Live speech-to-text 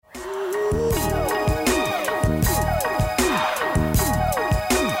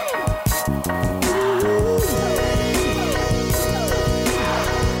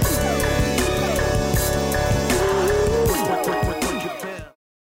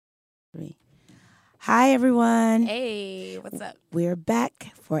Hi, everyone. Hey, what's up? We're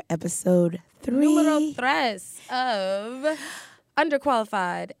back for episode 3. Numero tres of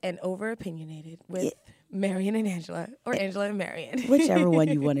Underqualified and Overopinionated with Marion and Angela, or Angela and Marion. Whichever one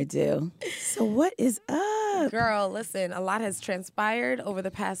you want to do. So what is up? Girl, listen, a lot has transpired over the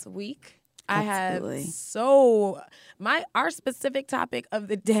past week. Absolutely. Our specific topic of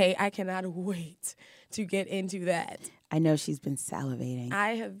the day, I cannot wait to get into that. I know she's been salivating.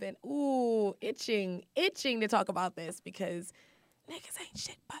 I have been, itching to talk about this because niggas ain't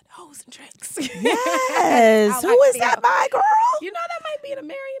shit but hoes and tricks. Yes. Who is that by, girl? You know, that might be the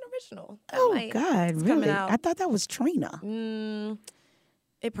Marion original. God, really? I thought that was Trina.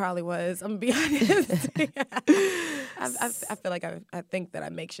 It probably was. I'm going to be honest. I feel like I think that I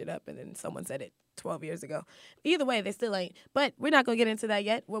make shit up and then someone said it 12 years ago. Either way, they still ain't. But we're not going to get into that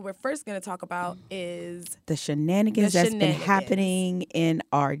yet. What we're first going to talk about is the shenanigans that's been happening in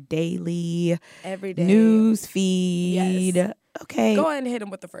our daily everyday news feed. Yes. Okay. Go ahead and hit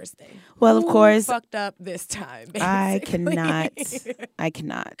them with the first thing. Well, of course. Fucked up this time, basically. I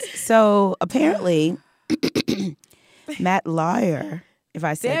cannot. So apparently, Matt Lauer, if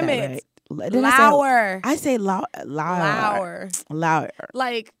I say Damn that it. right. Lauer. I say Lauer.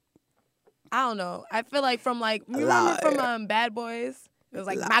 Like, I don't know. I feel like from you remember from Bad Boys? It was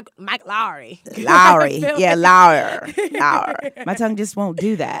like Mike Lowry. Lowry. Yeah, Lauer. My tongue just won't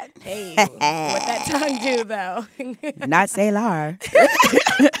do that. Hey, what that tongue do, though? Not say Lauer.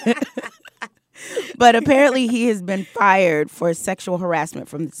 But apparently he has been fired for sexual harassment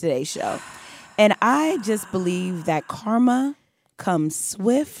from the Today Show. And I just believe that karma comes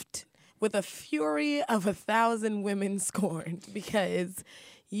swift. With a fury of 1,000 women scorned because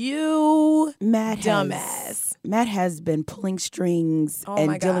you dumbass. Matt has been pulling strings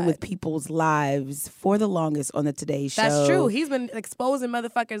and dealing with people's lives for the longest on the Today Show. That's true. He's been exposing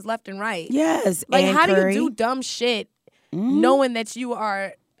motherfuckers left and right. Yes. Like, Ann how Curry. do you do dumb shit knowing that you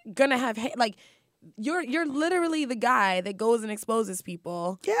are gonna have you're literally the guy that goes and exposes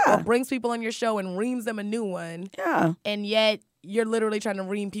people, or brings people on your show and reams them a new one, and yet you're literally trying to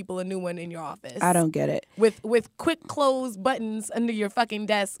ream people a new one in your office. I don't get it. With quick close buttons under your fucking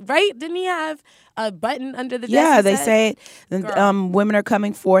desk, right? Didn't he have a button under the desk? Yeah, they say women are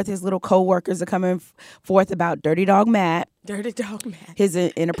coming forth. His little co-workers are coming forth about Dirty Dog Matt. Dirty Dog Matt. His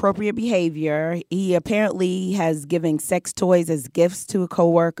inappropriate behavior. He apparently has given sex toys as gifts to a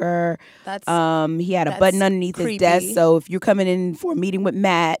coworker. He had a button underneath his desk. So if you're coming in for a meeting with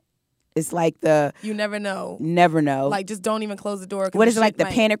Matt, it's like you never know. Never know. Like, just don't even close the door. What is it, like the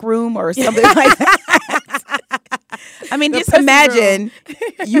panic room or something like that? I mean, just imagine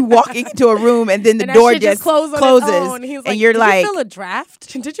you walking into a room and then the door just closes. And you're Did like, you feel a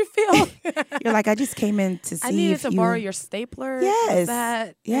draft? Did you feel? You're like, I just came in to see I needed to borrow your stapler.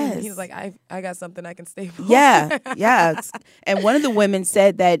 Yes. Yes. And he's like, I got something I can staple. Yeah. And one of the women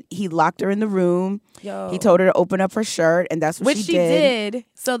said that he locked her in the room. He told her to open up her shirt, and that's what she did.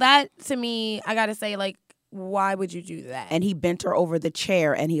 So that, to me, I got to say, like, why would you do that? And he bent her over the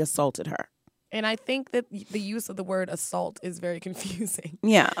chair and he assaulted her. And I think that the use of the word assault is very confusing.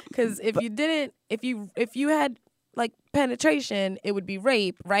 Yeah. Because if you had like penetration, it would be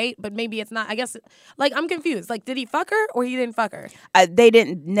rape, right? But maybe it's not. I guess, like, I'm confused. Like, did he fuck her or he didn't fuck her? They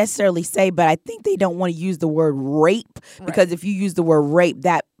didn't necessarily say, but I think they don't want to use the word rape because if you use the word rape,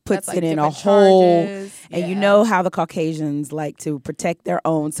 that puts it in a whole, and you know how the Caucasians like to protect their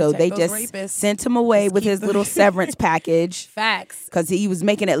own, so they just sent him away with his little severance package. Facts, because he was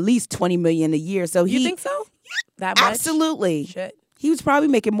making at least $20 million a year. So you think so? That much? Absolutely. Shit. He was probably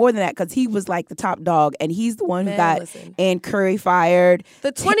making more than that because he was like the top dog, and he's the one who got Ann Curry fired.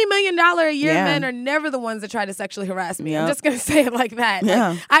 The $20 million a year men are never the ones that try to sexually harass me. I'm just gonna say it like that.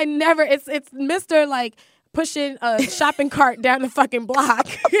 Like, I never. It's Mr. like pushing a shopping cart down the fucking block.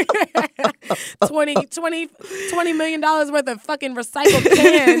 $20 million worth of fucking recycled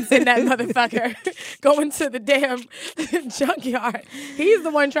cans in that motherfucker going to the damn junkyard. He's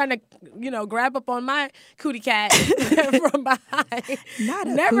the one trying to, grab up on my cootie cat from behind.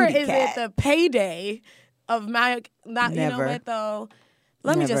 Never is it the payday of my, not, you know what though?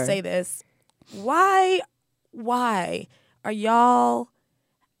 Let me just say this. Why are y'all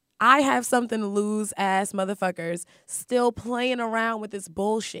I have something to lose ass motherfuckers still playing around with this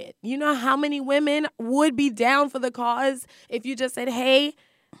bullshit? You know how many women would be down for the cause if you just said, hey,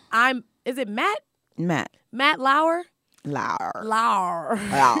 is it Matt? Matt Lauer? Lauer.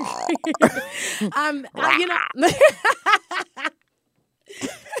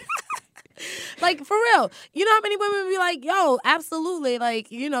 Like, for real. You know how many women would be like, yo, absolutely. Like,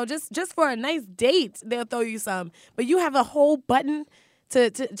 just for a nice date, they'll throw you some. But you have a whole button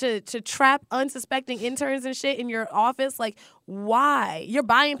to trap unsuspecting interns and shit in your office. Like, why? You're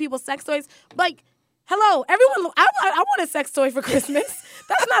buying people sex toys. Like, hello, everyone. I want a sex toy for Christmas.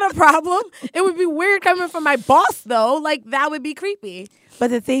 That's not a problem. It would be weird coming from my boss, though. Like, that would be creepy. But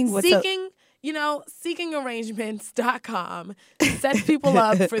the thing with seekingarrangements.com sets people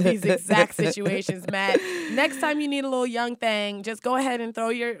up for these exact situations, Matt. Next time you need a little young thing, just go ahead and throw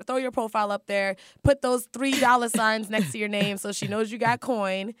your profile up there. Put those $3 signs next to your name so she knows you got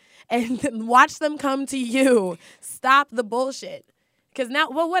coin, and watch them come to you. Stop the bullshit. Because now,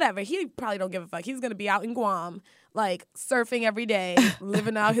 well, whatever. He probably don't give a fuck. He's going to be out in Guam, like, surfing every day,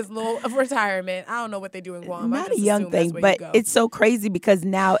 living out his little retirement. I don't know what they do in Guam. Not a young thing, but it's so crazy because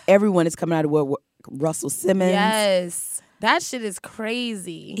now everyone is coming out of woodwork. Russell Simmons. Yes. That shit is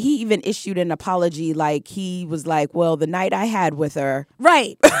crazy. He even issued an apology. Like, he was like, well, the night I had with her.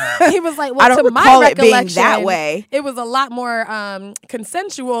 Right. He was like, well, I don't recall it being that way. It was a lot more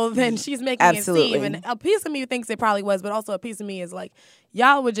consensual than she's making it seem. And a piece of me thinks it probably was, but also a piece of me is like,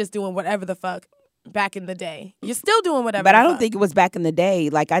 y'all were just doing whatever the fuck back in the day. You're still doing whatever But I don't think it was back in the day.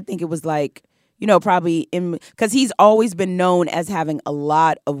 Like, I think it was like, you know, probably because he's always been known as having a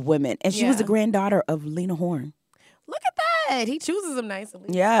lot of women. And she was the granddaughter of Lena Horne. Look at that. He chooses them nicely.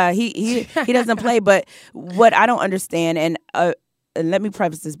 Yeah, he doesn't play. But what I don't understand, and let me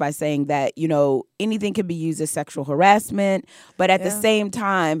preface this by saying that, you know, anything can be used as sexual harassment. But at the same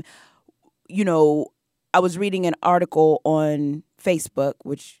time, you know, I was reading an article on Facebook,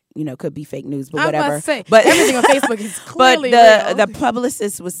 which, you know, could be fake news, but whatever. I was about to say, but everything on Facebook is clearly But the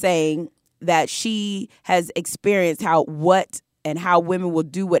publicist was saying that she has experienced how women will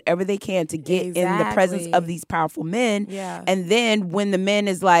do whatever they can to get in the presence of these powerful men. Yeah. And then when the men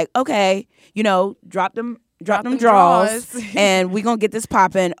is like, okay, you know, drop them draws and we're going to get this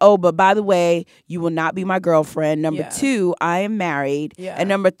popping. Oh, but by the way, you will not be my girlfriend. Number 2, I am married. Yeah. And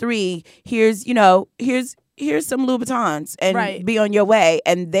number 3, here's some Louboutins and be on your way.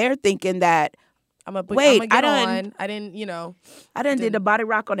 And they're thinking that, I didn't did the body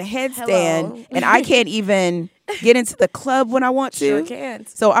rock on a headstand and I can't even get into the club when I want to. Sure can't.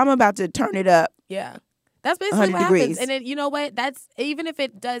 So I'm about to turn it up. Yeah. That's basically what happens. And then, you know what? That's even if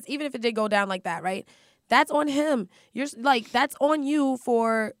it did go down like that, right? That's on him. You're like, that's on you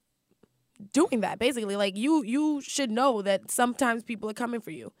for doing that, basically. Like, you should know that sometimes people are coming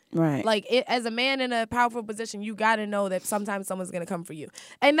for you. Right. Like, as a man in a powerful position, you got to know that sometimes someone's going to come for you.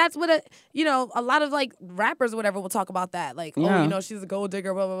 And that's what, a lot of, like, rappers or whatever will talk about that. Like, oh, you know, she's a gold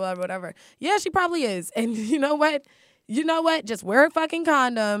digger, blah, blah, blah, whatever. Yeah, she probably is. And you know what? Just wear a fucking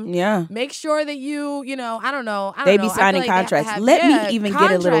condom. Yeah. Make sure that you know, I don't know. They be signing contracts. Let me even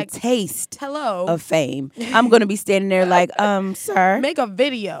get a little taste of fame. I'm going to be standing there like, sir. Make a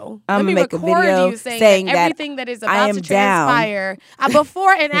video. I'm going to make a video you saying that everything that is about to transpire.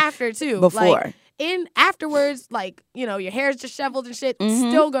 Before and after, too. Before. Like, afterwards, like, you know, your hair's disheveled and shit,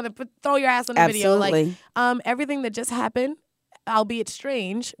 still going to throw your ass on the video. Like, everything that just happened, albeit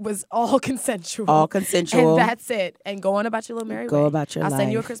strange, was all consensual. All consensual. And that's it. And go on about your little merry way. Go about your life. I'll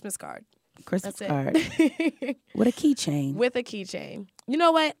send you a Christmas card. With a keychain. With a keychain. You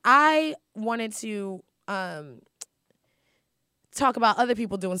know what? I wanted to talk about other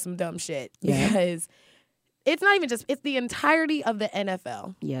people doing some dumb shit. Because it's not even just, it's the entirety of the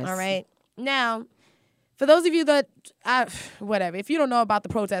NFL. Yes. All right? Now, for those of you that, whatever, if you don't know about the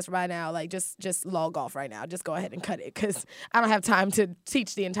protest right now, like, just log off right now. Just go ahead and cut it, because I don't have time to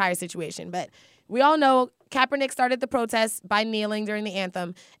teach the entire situation. But we all know Kaepernick started the protest by kneeling during the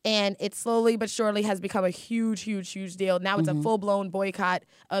anthem, and it slowly but surely has become a huge, huge, huge deal. Now it's a full-blown boycott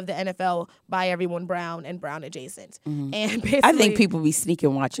of the NFL by everyone brown and brown adjacent. And basically, I think people be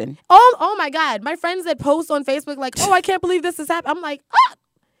sneaking watching. Oh my God. My friends that post on Facebook like, oh, I can't believe this is happening. I'm like,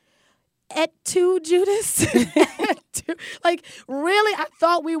 Et tu, Judas? Like, really? I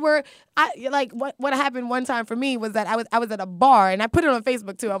thought we were. What happened one time for me was that I was at a bar, and I put it on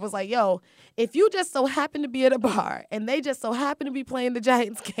Facebook too. I was like, yo, if you just so happen to be at a bar and they just so happen to be playing the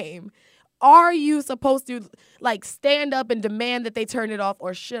Giants game, are you supposed to, like, stand up and demand that they turn it off,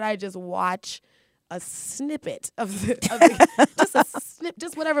 or should I just watch a snippet of just a snip,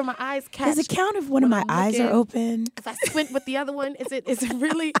 just whatever my eyes catch? Does it count if one of my eyes are open? If I squint with the other one, is it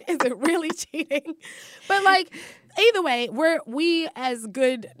really cheating? But, like, either way, we as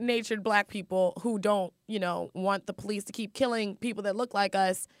good-natured black people who don't, you know, want the police to keep killing people that look like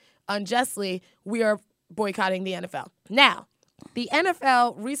us unjustly, we are boycotting the NFL. Now, the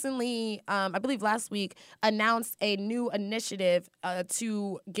NFL recently, I believe last week, announced a new initiative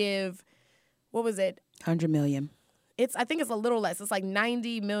to give, what was it? $100 million. I think it's a little less. It's like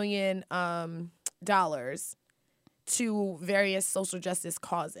 $90 million to various social justice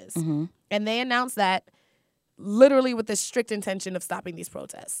causes. Mm-hmm. And they announced that literally with the strict intention of stopping these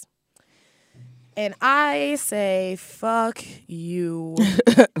protests. And I say, fuck you.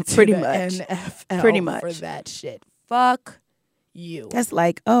 Pretty much. NFL Pretty much. for that shit. Fuck you. That's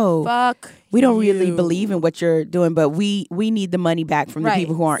like, oh, fuck we don't you. really believe in what you're doing, but we need the money back from the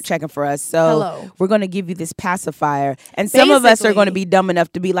people who aren't checking for us. So we're going to give you this pacifier. And some of us are going to be dumb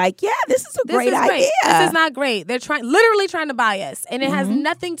enough to be like, yeah, this is a great idea. This is not great. They're literally trying to buy us. And it has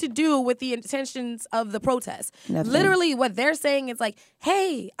nothing to do with the intentions of the protest. Nothing. Literally what they're saying is like,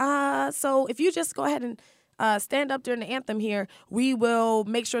 hey, so if you just go ahead and stand up during the anthem here, we will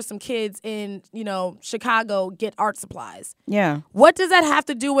make sure some kids in, Chicago get art supplies. Yeah. What does that have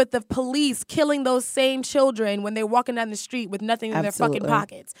to do with the police killing those same children when they're walking down the street with nothing in their fucking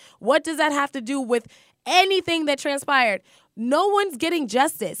pockets? What does that have to do with anything that transpired? No one's getting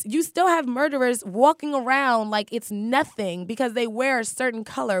justice. You still have murderers walking around like it's nothing because they wear a certain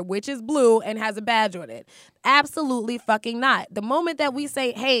color, which is blue and has a badge on it. Absolutely fucking not. The moment that we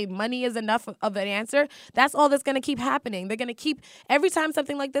say, hey, money is enough of an answer, that's all that's going to keep happening. They're going to keep, every time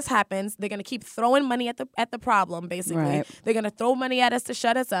something like this happens, they're going to keep throwing money at the problem, basically. Right. They're going to throw money at us to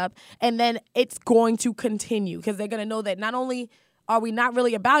shut us up, and then it's going to continue because they're going to know that not only are we not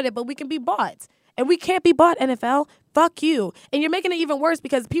really about it, but we can be bought. And we can't be bought, NFL. Fuck you. And you're making it even worse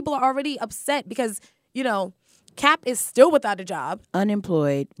because people are already upset because, Cap is still without a job.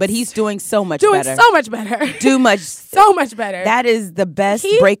 Unemployed. But he's doing so much better. So much better. So much better. That is the best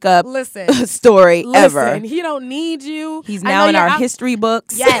breakup story ever. He don't need you. He's now in our history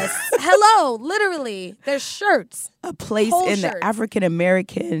books. Yes. Hello. Literally. There's shirts. A place in the African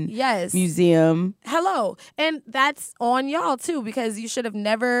American Museum. Hello. And that's on y'all too because you should have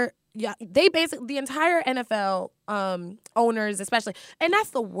never... Yeah, they basically, the entire NFL owners especially, and that's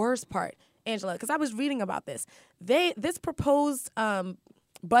the worst part, Angela, because I was reading about this. This proposed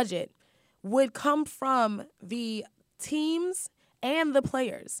budget would come from the teams and the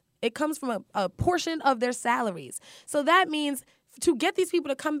players. It comes from a portion of their salaries. So that means to get these people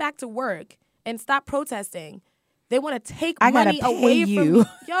to come back to work and stop protesting, they want to take money away from you.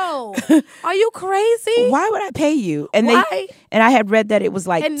 Yo, are you crazy? Why would I pay you? And why? And I had read that it was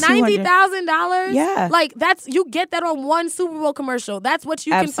like $90,000. Yeah, like you get that on one Super Bowl commercial. That's what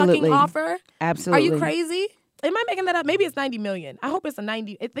you can fucking offer. Absolutely. Are you crazy? Am I making that up? Maybe it's $90 million. I hope it's I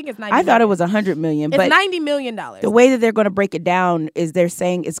think it's $90. I thought it was $100 million. It's $90 million. The way that they're going to break it down is they're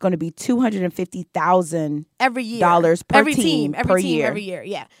saying it's going to be $250,000 every year. Dollars per team every year.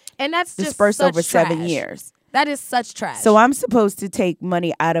 Yeah, and that's just dispersed over trash. 7 years. That is such trash. So I'm supposed to take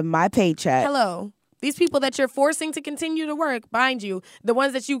money out of my paycheck. Hello. These people that you're forcing to continue to work, mind you, the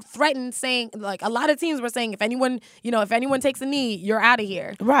ones that you threatened saying, like a lot of teams were saying, if anyone takes a knee, you're out of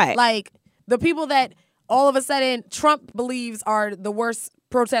here. Right. Like the people that all of a sudden Trump believes are the worst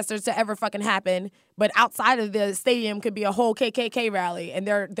protesters to ever fucking happen, but outside of the stadium could be a whole KKK rally and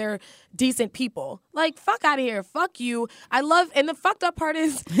they're decent people. Like, fuck out of here. Fuck you. And the fucked up part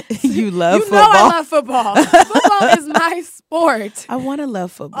is you love football. You know I love football. Football is my sport. I want to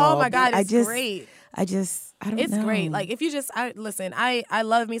love football. Oh my God, it's great. I don't know. It's great. Like if you just listen, I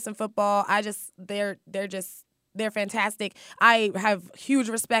love me some football. They're fantastic. I have huge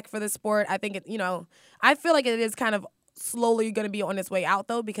respect for the sport. I think I feel like it is kind of slowly going to be on its way out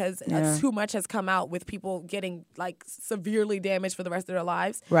though because too much has come out with people getting like severely damaged for the rest of their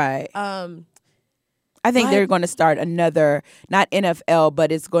lives. Right. I think they're going to start another, not NFL,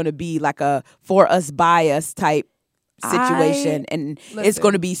 but it's going to be like a for us by us type situation, and it's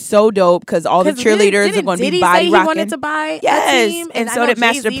going to be so dope because all the cheerleaders are going to be body rocking. He wanted to buy a team, and so did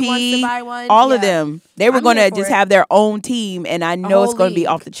Master P. All of them, they were going to just have their own team, and I know it's going to be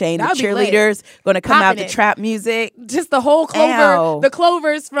off the chain. The cheerleaders going to come out to trap music, just the whole Clover, the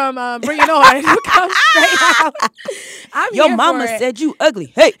Clovers from Bring It On, come straight out. Your mama said you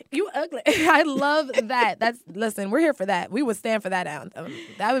ugly. Hey, you ugly. I love that. Listen, we're here for that. We would stand for that anthem.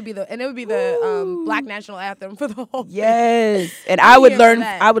 That would be it would be the Black national anthem for the whole. Yes, and I would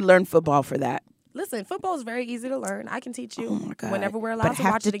learn football for that. Listen, football is very easy to learn. I can teach you whenever we're allowed to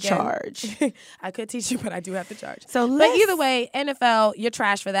watch it again. Charge. I could teach you, but I do have to charge. But either way, NFL, you're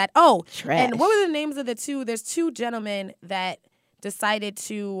trash for that. Oh, trash. And what were the names of the two? There's two gentlemen that decided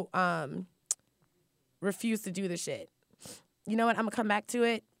to refuse to do the shit. You know what? I'm gonna come back to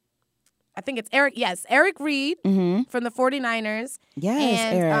it. I think it's Eric. Yes, Eric Reed from the 49ers. Yes,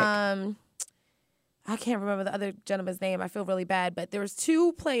 and, Eric. I can't remember the other gentleman's name. I feel really bad. But there was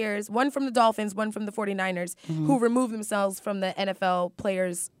 2 players, one from the Dolphins, one from the 49ers, who removed themselves from the NFL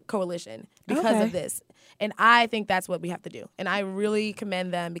Players Coalition because of this. And I think that's what we have to do. And I really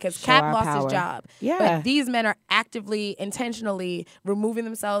commend them because Cap lost his job. Yeah. But these men are actively, intentionally removing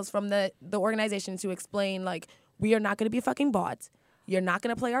themselves from the organization to explain, like, we are not going to be fucking bots. You're not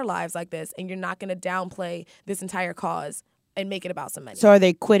going to play our lives like this. And you're not going to downplay this entire cause and make it about some money. So are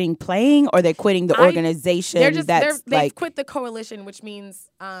they quitting playing or they're quitting the organization? They've quit the coalition, which means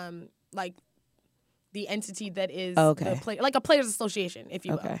like the entity that is like a players association, if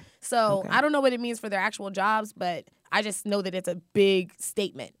you will. So I don't know what it means for their actual jobs, but I just know that it's a big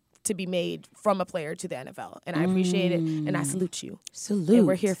statement to be made from a player to the NFL. And I appreciate it and I salute you. Salute. And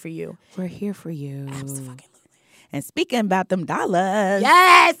we're here for you. We're here for you. Absolutely. And speaking about them dollars.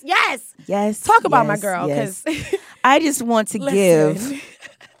 Yes. Talk about my girl, because I just want to give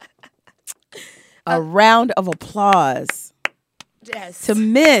a round of applause to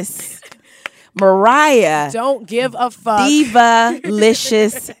Miss Mariah. Don't give a fuck.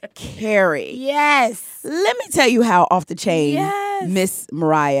 Diva-licious Carey. Yes. Let me tell you how off the chain Miss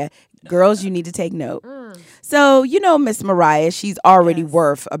Mariah. Girls, you need to take note. So, you know, Miss Mariah, she's already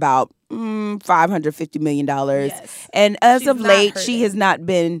worth about $550 million. Yes. And as of late, she has not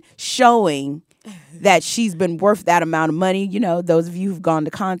been showing that she's been worth that amount of money. You know, those of you who've gone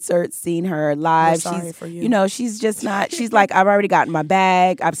to concerts, seen her live, sorry for you. You know, she's just not, she's like, I've already gotten my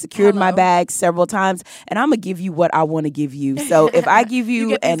bag. I've secured my bag several times, and I'm going to give you what I want to give you. So if I give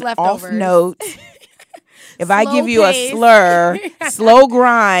you an off note, if I give you a slur, slow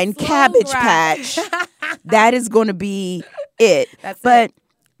grind, cabbage patch, that is going to be it. But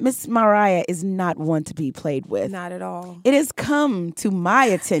Miss Mariah is not one to be played with. Not at all. It has come to my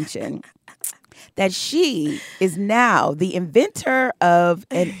attention that she is now the inventor of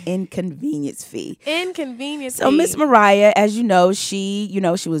an inconvenience fee. So Miss Mariah, as you know, she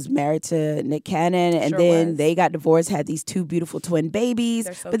was married to Nick Cannon, and then they got divorced, had these 2 beautiful twin babies.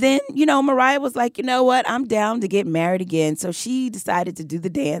 But then, you know, Mariah was like, you know what, I'm down to get married again. So she decided to do the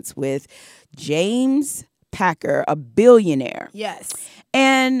dance with James Packer, a billionaire. Yes.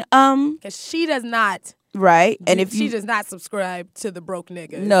 And because she does not. Right. And if she does not subscribe to the broke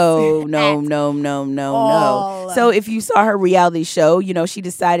niggas. No. So if you saw her reality show, you know, she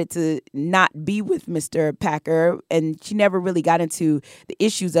decided to not be with Mr. Packer, and she never really got into the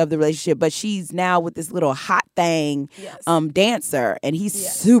issues of the relationship, but she's now with this little hot thing dancer, and he's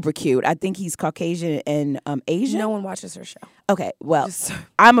super cute. I think he's Caucasian and Asian. No one watches her show. Okay, well,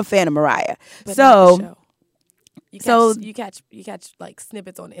 I'm a fan of Mariah. So you catch like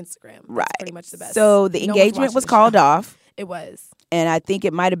snippets on Instagram. That's pretty much the best. So the engagement was called off. It was. And I think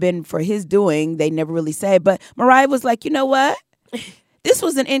it might have been for his doing. They never really said. But Mariah was like, you know what? This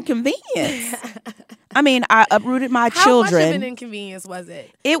was an inconvenience. I mean, I uprooted my children. How much of an inconvenience was it?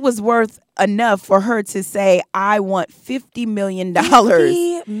 It was worth enough for her to say, I want $50 million.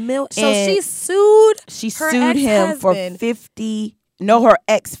 So she sued. She sued him for her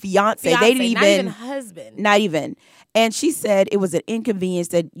ex-fiance. They didn't even. Not even husband. Not even. And she said it was an inconvenience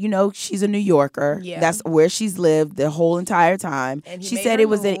that, you know, she's a New Yorker. Yeah. That's where she's lived the whole entire time. And she said it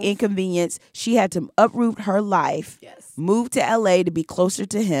was an inconvenience. She had to uproot her life, move to L.A. to be closer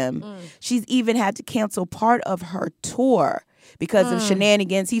to him. She's even had to cancel part of her tour because of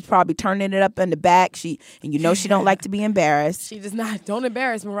shenanigans. He's probably turning it up in the back. And you know she don't like to be embarrassed. She does not. Don't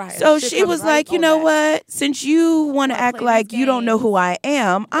embarrass Mariah. So she was like, you know what? Since you want to act like you don't know who I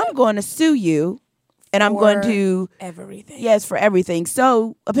am, I'm going to sue you. And I'm going to everything. Yes, for everything.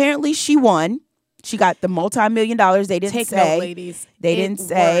 So apparently she won. She got the multi-million. They didn't say. Note, ladies. They didn't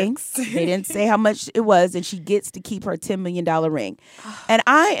say. They didn't say how much it was, and she gets to keep her $10 million ring. And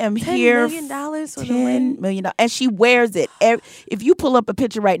I am here. $10 million for $10 million, and she wears it. If you pull up a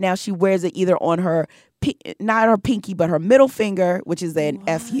picture right now, she wears it either on her, not her pinky, but her middle finger, which is an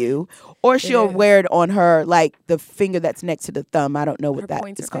FU, or she'll wear it on her, like the finger that's next to the thumb. I don't know what that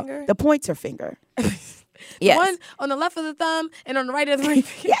is called. The pointer finger. The one on the left of the thumb and on the right of the ring.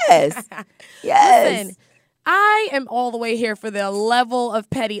 Yes. Listen, I am all the way here for the level of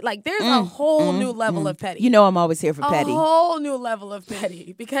petty. Like, there's a whole new level of petty. You know I'm always here for petty. A whole new level of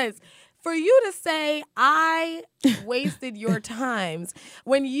petty. Because for you to say I wasted your times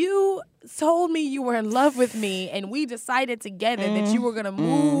when you told me you were in love with me and we decided together that you were going to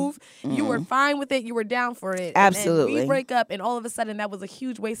move, you were fine with it, you were down for it. Absolutely. And we break up and all of a sudden that was a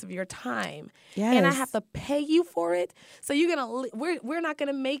huge waste of your time. Yes. And I have to pay you for it. So we're not going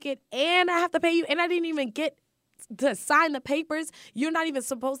to make it, and I have to pay you, and I didn't even get to sign the papers. You're not even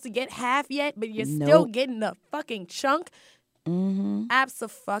supposed to get half yet, but you're still getting the fucking chunk. Mm-hmm.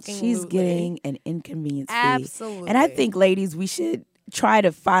 Absolutely. She's getting an inconvenience fee. Absolutely. And I think, ladies, we should try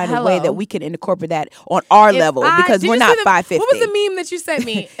to find a way that we can incorporate that on our level because we're not $550. What was the meme that you sent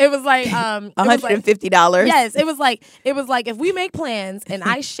me? It was like $150. Yes, it was like if we make plans and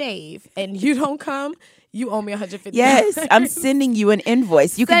I shave and you don't come, you owe me $150. Yes, I'm sending you an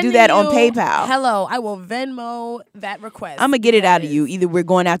invoice. You can do that on PayPal. Hello, I will Venmo that request. I'm gonna get it out of you. Either we're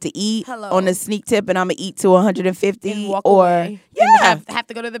going out to eat on a sneak tip, and I'm gonna eat to $150, and walk or away and have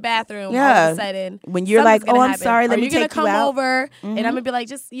to go to the bathroom. All of a sudden, when you're like, "Oh, I'm sorry, let me take you out." You're gonna come over, and I'm gonna be like,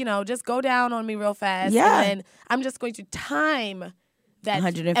 just go down on me real fast. Yeah, and then I'm just going to time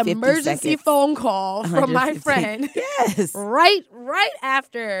that emergency phone call from my friend. Yes. right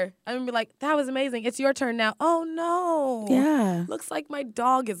after. I'm going to be like, that was amazing. It's your turn now. Oh, no. Yeah. Looks like my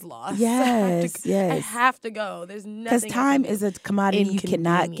dog is lost. Yes, I have to go. There's nothing. Because time is a commodity you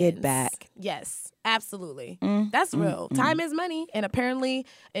cannot get back. Yes. Absolutely. That's real. Time is money, and apparently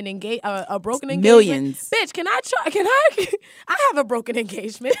a broken engagement. Millions. Bitch, I have a broken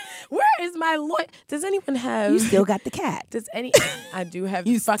engagement. Where is my lawyer? Does anyone have? You still got the cat. I do have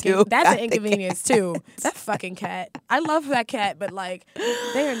that's an inconvenience too. That fucking cat. I love that cat, but like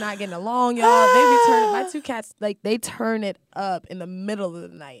they are not getting along, y'all. They be turning my two cats, like they turn it up in the middle of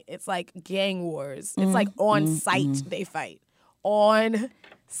the night. It's like gang wars. It's like on site they fight. On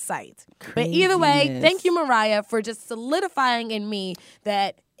site. But either way, thank you, Mariah, for just solidifying in me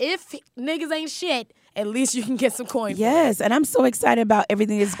that if niggas ain't shit, at least you can get some coin. Yes, and I'm so excited about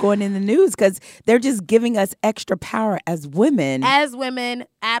everything that's going in the news because they're just giving us extra power as women. As women,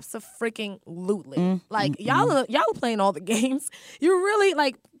 abso-freaking-lutely. Like y'all are playing all the games. You're really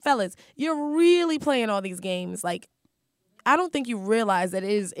like, fellas, you're really playing all these games. Like, I don't think you realize that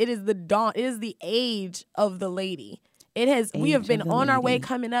it is the age of the lady. We have been on our way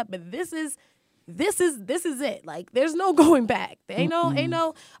coming up, but this is it. Like, there's no going back. There ain't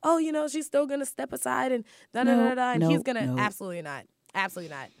no, oh, she's still gonna step aside and and he's gonna absolutely not.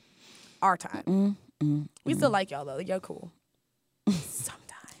 Our time. We still like y'all though. You're cool.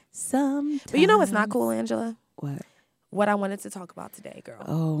 Sometimes. But you know what's not cool, Angela? What I wanted to talk about today, girl.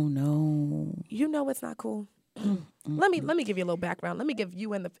 Oh no. You know what's not cool? Let me give you a little background. Let me give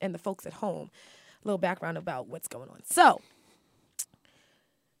you and the folks at home a little background about what's going on. So,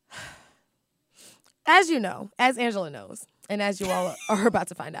 as you know, as Angela knows, and as you all are about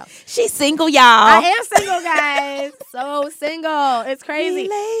to find out, she's single, y'all. I am single, guys. So single. It's crazy.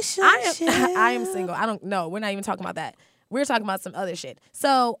 I am single. I don't know. We're not even talking about that. We're talking about some other shit.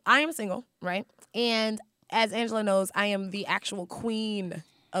 So I am single, right? And as Angela knows, I am the actual queen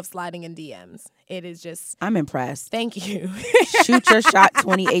of sliding in DMs. It is just... I'm impressed. Thank you. Shoot your shot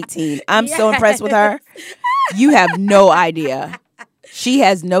 2018. I'm so impressed with her. You have no idea. She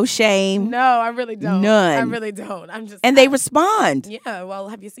has no shame. No, I really don't. None. I really don't. I'm just... And they respond. Yeah, well,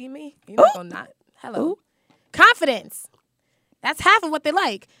 have you seen me? You're not gonna not... Hello. Ooh. Confidence. That's half of what they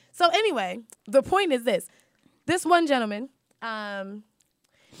like. So anyway, the point is this. This one gentleman...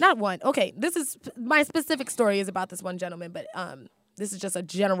 not one. Okay, this is... My specific story is about this one gentleman, but... This is just a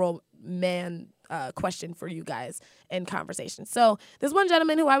general man question for you guys in conversation. So this one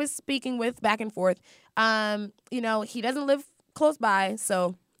gentleman who I was speaking with back and forth, he doesn't live close by,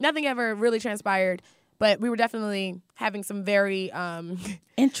 so nothing ever really transpired. But we were definitely having some very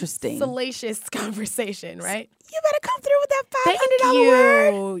interesting, salacious conversation, right? You better come through with that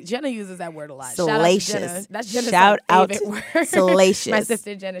 $500 word. Jenna uses that word a lot. Salacious. Shout out to Jenna. That's Jenna's favorite word. Salacious. My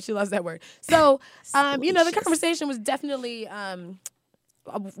sister Jenna, she loves that word. So, the conversation was definitely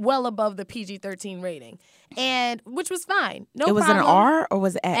well above the PG-13 rating, and which was fine. No problem. It was an R or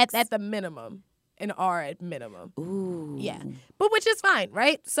was it X? At the minimum, an R at minimum. Ooh. Yeah, but which is fine,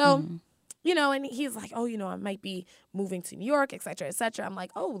 right? So. And he's like, oh, I might be moving to New York, et cetera, et cetera. I'm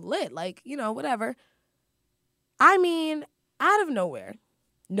like, oh, lit, like, whatever. I mean, out of nowhere,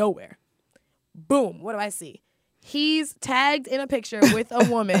 boom, what do I see? He's tagged in a picture with a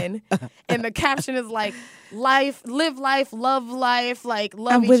woman, and the caption is like, live life, love life, like,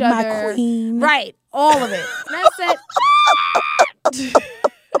 love each other. I'm with my queen. Right, all of it. And I said...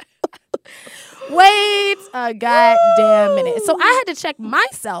 Wait a goddamn minute. So I had to check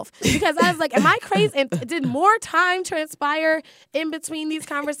myself because I was like, am I crazy? And did more time transpire in between these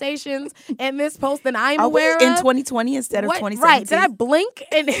conversations and this post than I'm aware of? In 2020 instead of 2017? Right. Did I blink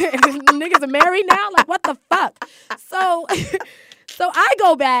and niggas are married now? Like, what the fuck? So I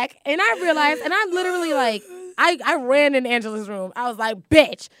go back and I realize, and I'm literally like, I ran in Angela's room. I was like,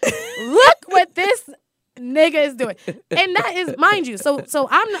 bitch, look what this nigga is doing. And that is, mind you, so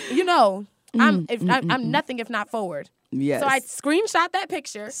I'm not, I'm nothing if not forward. Yes. So I screenshot that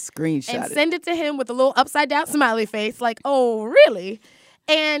picture. And send it to him with a little upside down smiley face, like, oh, really?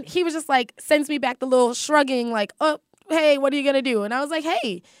 And he was just like, sends me back the little shrugging, like, oh, hey, what are you going to do? And I was like,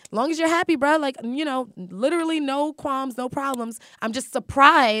 hey, as long as you're happy, bro, like, literally no qualms, no problems. I'm just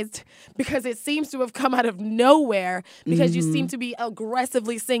surprised because it seems to have come out of nowhere because you seem to be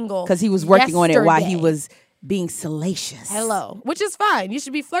aggressively single. Because he was working on it while he was being salacious. Hello. Which is fine. You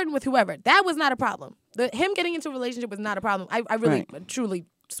should be flirting with whoever. That was not a problem. Him getting into a relationship was not a problem. I really, truly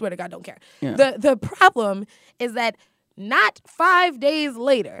swear to God, don't care. Yeah. The problem is that not 5 days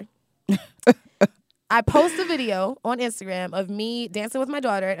later, I post a video on Instagram of me dancing with my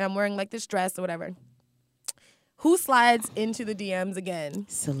daughter, and I'm wearing like this dress or whatever. Who slides into the DMs again?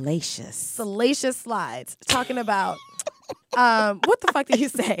 Salacious slides. Talking about... what the fuck did he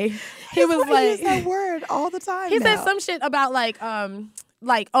say? He was like, use that word all the time. He said some shit about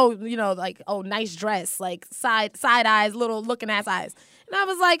nice dress, like side eyes, little looking ass eyes. And I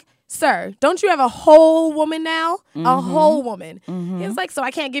was like, sir, don't you have a whole woman now? A whole woman. He was like, so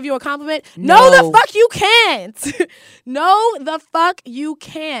I can't give you a compliment? No, the fuck you can't. No, the fuck you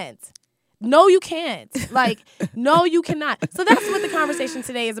can't. No, you can't. Like, no, you cannot. So that's what the conversation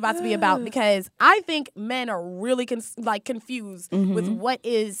today is about to be about, because I think men are really confused with what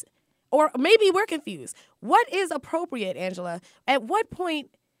is, or maybe we're confused. What is appropriate, Angela? At what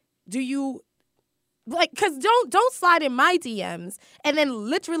point do you, because don't slide in my DMs and then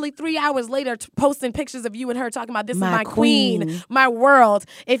literally 3 hours later posting pictures of you and her talking about this is my queen, my world.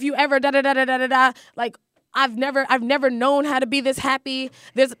 If you ever da-da-da-da-da-da, like, I've never known how to be this happy.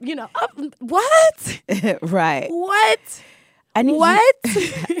 There's, what? Right. What? I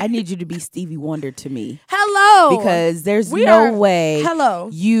need you to be Stevie Wonder to me. Hello. Because there's no way. Hello.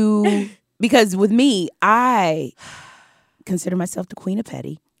 Because with me, I consider myself the queen of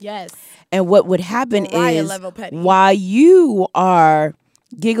petty. Yes. And what would happen Mariah is level petty. While you are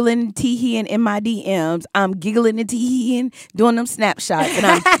giggling and tee-heeing in my DMs, I'm giggling and tee-heeing, doing them snapshots, and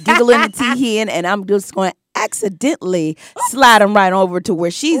I'm giggling and tee-heeing, and I'm just going to accidentally slide them right over to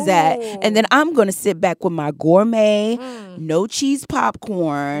where she's at, and then I'm going to sit back with my gourmet, no cheese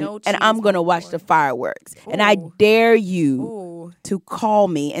popcorn, and I'm going to watch the fireworks. And I dare you to call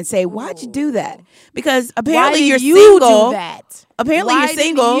me and say, why'd you do that? Because apparently you're single. Do that? Apparently you're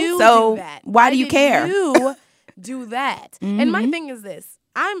single, so why do you care? You do that. And my thing is this.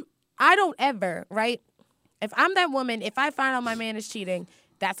 I don't ever, right? If I'm that woman, if I find out my man is cheating,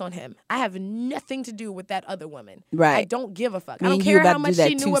 that's on him. I have nothing to do with that other woman. Right. I don't give a fuck. I don't care how much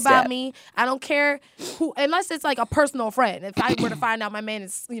she knew about me. I don't care who, unless it's like a personal friend. If I were to find out my man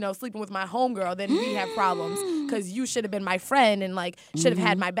is, sleeping with my homegirl, then we have problems because you should have been my friend and like should have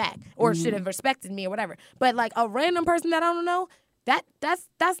had my back or should have respected me or whatever. But like a random person that I don't know, that's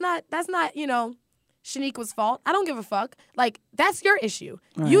not Shaniqua's fault. I don't give a fuck. Like, that's your issue.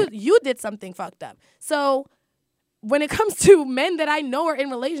 Right. You did something fucked up. So when it comes to men that I know are in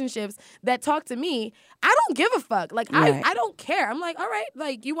relationships that talk to me, I don't give a fuck. Like, right. I don't care. I'm like, all right,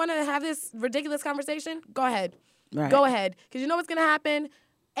 like, you want to have this ridiculous conversation? Go ahead. Right. Go ahead. Because you know what's going to happen?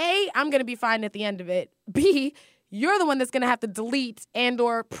 A, I'm going to be fine at the end of it. B, you're the one that's going to have to delete and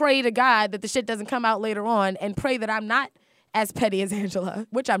or pray to God that the shit doesn't come out later on and pray that I'm not as petty as Angela,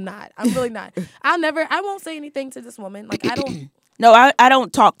 which I'm not. I'm really not. I won't say anything to this woman. Like, I don't. No, I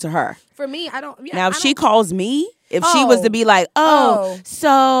don't talk to her. For me, I don't. Yeah, now, if she calls me, if she was to be like,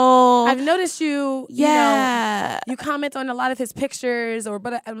 so. I've noticed you, yeah. You comment on a lot of his pictures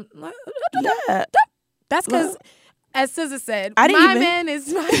yeah. That's because, as SZA said, my man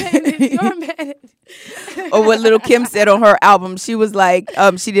is your man. Or what Lil' Kim said on her album, she was like,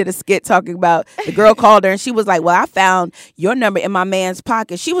 she did a skit talking about, the girl called her and she was like, well, I found your number in my man's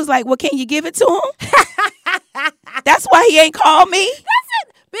pocket. She was like, well, can you give it to him? That's why he ain't called me. That's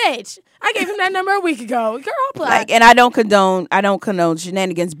it, bitch. I gave him that number a week ago. Girl, like, and I don't condone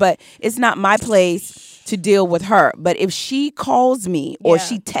shenanigans, but it's not my place to deal with her. But if she calls me or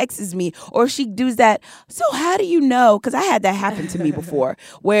she texts me or she does that, so how do you know? Because I had that happen to me before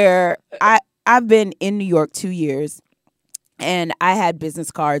where I've been in New York 2 years and I had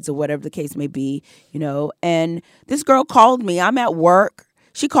business cards or whatever the case may be, and this girl called me. I'm at work.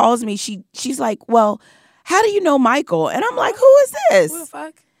 She calls me. She's like, well, how do you know Michael? And I'm like, who is this? Who the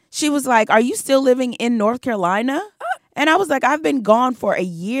fuck? She was like, are you still living in North Carolina? And I was like, I've been gone for 1.5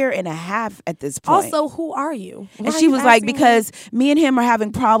 years at this point. Also, who are you? And she was like, because me and him are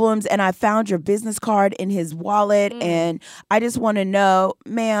having problems and I found your business card in his wallet and I just want to know,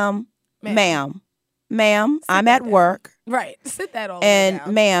 ma'am, I'm at work. Right. Sit that all and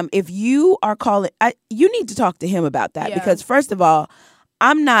down. Ma'am, if you are calling, you need to talk to him about that because first of all,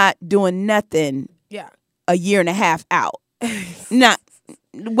 I'm not doing nothing. Yeah. A year and a half out.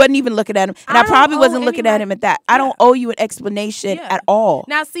 Wasn't even looking at him, and I probably wasn't looking at him at that. I don't owe you an explanation at all.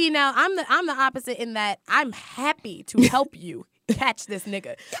 Now, see, I'm the opposite in that I'm happy to help you catch this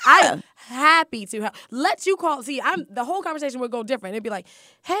nigga. I'm happy to let you call. See, the whole conversation would go different. It'd be like,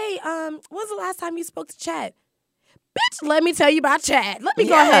 hey, when was the last time you spoke to Chad? Bitch, let me tell you about Chad. Let me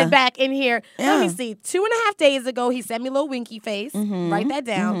go ahead back in here. Let me see. 2.5 days ago, he sent me a little winky face. Write that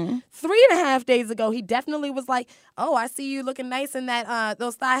down. 3.5 days ago, he definitely was like, oh, I see you looking nice in that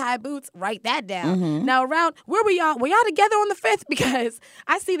those thigh-high boots. Write that down. Now, where were y'all? Were y'all together on the 5th? Because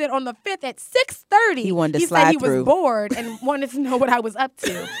I see that on the 5th at 6:30, he said he was bored and wanted to know what I was up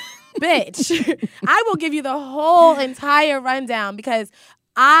to. Bitch, I will give you the whole entire rundown because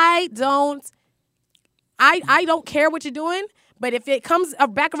I don't care what you're doing, but if it comes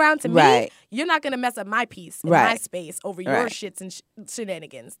back around to me, you're not going to mess up my peace in my space over your shits and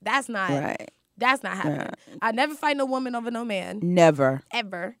shenanigans. That's not happening. I never fight no woman over no man. Never.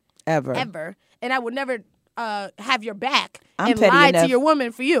 Ever. Ever. Ever. And I would never have your back and lie to your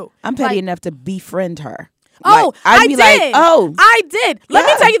woman for you. I'm petty enough to befriend her. Oh, I did. I did. Let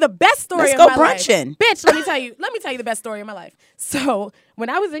me tell you the best story of my life. Let's go brunching. Bitch, let me tell you the best story of my life. So, when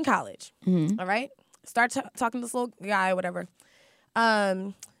I was in college, all right? Start talking to this little guy, whatever.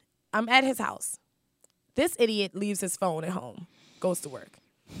 I'm at his house. This idiot leaves his phone at home, goes to work.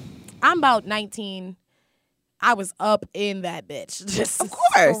 I'm about 19. I was up in that bitch, just of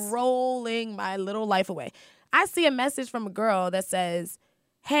course, scrolling my little life away. I see a message from a girl that says,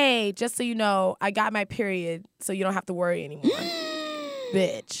 hey, just so you know, I got my period, so you don't have to worry anymore.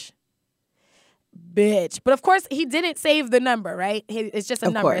 Bitch. But of course, he didn't save the number, right? It's just a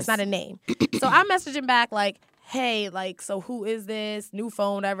number. Course. It's not a name. So I'm messaging back like, hey, like, so who is this? New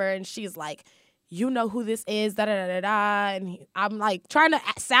phone, whatever. And she's like, you know who this is, da-da-da-da-da. And I'm like trying to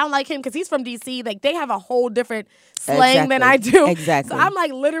sound like him because he's from D.C. Like, they have a whole different slang than I do. Exactly. So I'm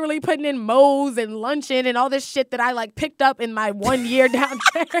like literally putting in Moe's and luncheon and all this shit that I like picked up in my 1 year down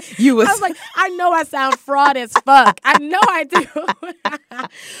there. I was like, I know I sound fraud as fuck. I know I do.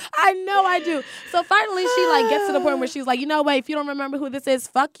 I know I do. So finally she like gets to the point where she's like, you know what, if you don't remember who this is,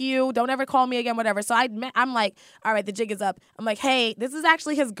 fuck you. Don't ever call me again, whatever. So I'm like, all right, the jig is up. I'm like, hey, this is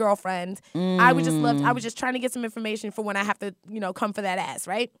actually his girlfriend. I was just trying to get some information for when I have to, come for that ass,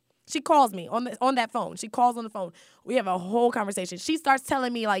 right? She calls me on that phone. She calls on the phone. We have a whole conversation. She starts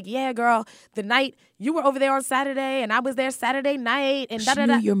telling me like, yeah, girl, the night you were over there on Saturday and I was there Saturday night and da da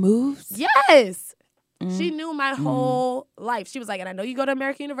da. She knew your moves? Yes. She knew my whole life. She was like, and I know you go to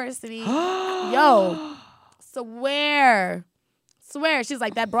American University. Yo, swear. She's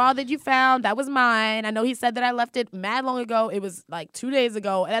like, that bra that you found, that was mine. I know he said that I left it mad long ago. It was like 2 days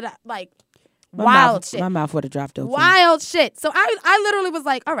ago. And wild shit. My mouth would have dropped open. Wild shit. So I literally was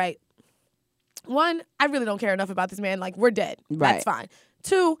like, all right. 1, I really don't care enough about this man. Like, we're dead. Right. That's fine.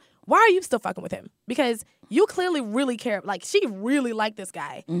 2, why are you still fucking with him? Because you clearly really care. Like, she really liked this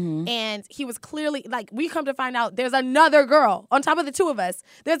guy. And he was clearly, like, we come to find out there's another girl. On top of the two of us,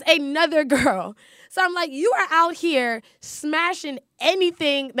 there's another girl. So I'm like, you are out here smashing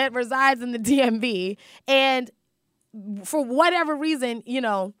anything that resides in the DMV. And for whatever reason,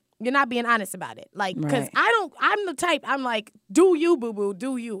 you're not being honest about it. Like, because I'm the type, I'm like, do you, boo-boo,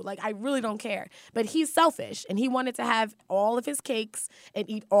 do you. Like, I really don't care. But he's selfish, and he wanted to have all of his cakes and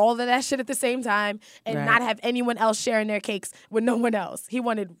eat all of that shit at the same time and not have anyone else sharing their cakes with no one else. He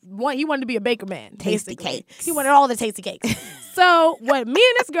wanted to be a baker man, tasty basically. Cakes. He wanted all the tasty cakes. So what me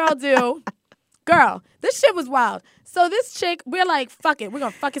and this girl do, girl, this shit was wild. So this chick, we're like, fuck it. We're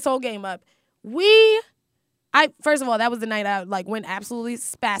going to fuck his whole game up. First of all, that was the night I went absolutely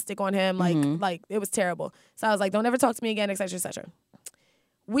spastic on him. Like it was terrible. So I was like, don't ever talk to me again, et cetera, et cetera.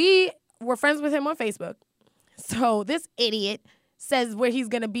 We were friends with him on Facebook. So this idiot says where he's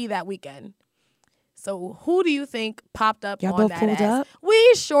going to be that weekend. So who do you think popped up Y'all on both that pulled ass? up?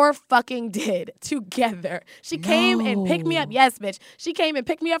 We sure fucking did, together. She came and picked me up. Yes, bitch. She came and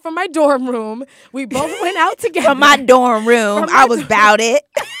picked me up from my dorm room. We both went out together. From my dorm room. I was about it.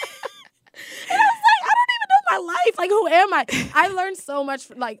 And I was like, I don't even know my life. Like, who am I? I learned so much.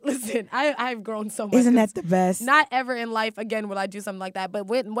 Like, listen, I've grown so much. Isn't that the best? Not ever in life again will I do something like that. But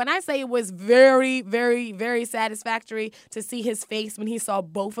when I say it was very, very, very satisfactory to see his face when he saw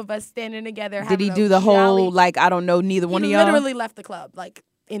both of us standing together. Did he do the whole, like, I don't know, neither one of y'all? He literally left the club, like,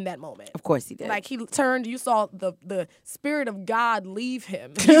 in that moment. Of course he did. Like, he turned, you saw the spirit of God leave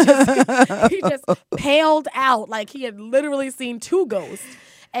him. He just paled out like he had literally seen 2 ghosts.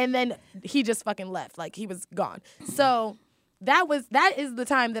 And then he just fucking left. Like, he was gone. So that is the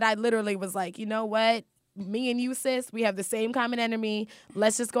time that I literally was like, you know what? me and you, sis, we have the same common enemy.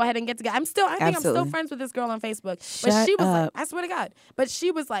 Let's just go ahead and get together. I think I'm still friends with this girl on Facebook. But she was like, I swear to God. But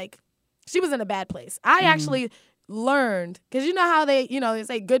she was like, she was in a bad place. I actually learned, because you know how they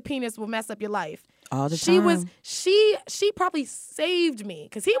say good penis will mess up your life. All the time. She probably saved me,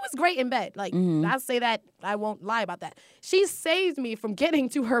 because he was great in bed. Like, I'll say that. I won't lie about that. She saved me from getting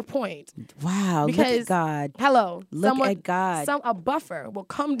to her point. Wow, because, look at God. Hello. Look at God. A buffer will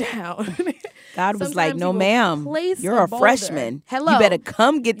come down. God was like, no, ma'am. You're a freshman. Hello. You better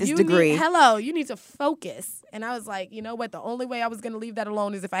come get this degree. You need to focus. And I was like, you know what? The only way I was going to leave that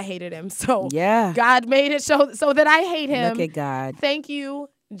alone is if I hated him. So yeah, God made it so that I hate him. Look at God. Thank you,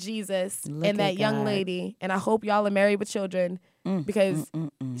 Jesus, and that young lady. And I hope y'all are married with children, because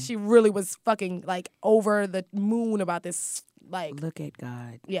she really was fucking like over the moon about this. Like, look at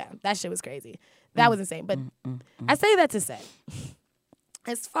God. Yeah, that shit was crazy. That was insane. But I say that to say,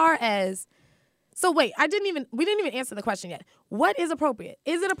 as far as, so wait, we didn't even answer the question yet. What is appropriate?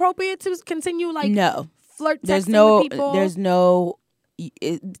 Is it appropriate to continue like flirt texting with people?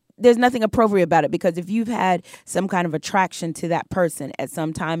 There's nothing appropriate about it, because if you've had some kind of attraction to that person at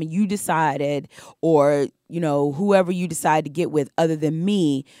some time and you decided, or whoever you decide to get with other than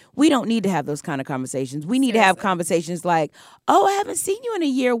me, we don't need to have those kind of conversations. We need to have conversations like, oh, I haven't seen you in a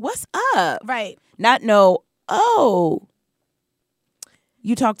year. What's up? Right. Not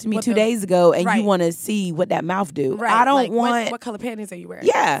you talked to me 2 days ago and you want to see what that mouth do. Right. I don't want... What color panties are you wearing?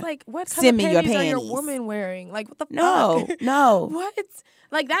 Yeah. It's like, what color panties are your woman wearing? Like, what the fuck? No. What?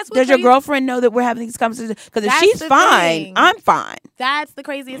 Like, that's what... Does your girlfriend know that we're having these conversations? Because if she's fine, I'm fine. That's the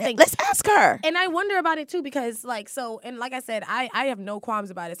craziest thing. Let's ask her. And I wonder about it, too, because, like, and like I said, I have no qualms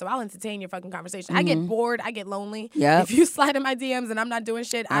about it, so I'll entertain your fucking conversation. I get bored. I get lonely. Yep. If you slide in my DMs and I'm not doing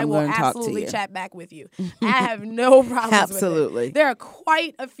shit, I will absolutely chat back with you. I have no problems with it. There are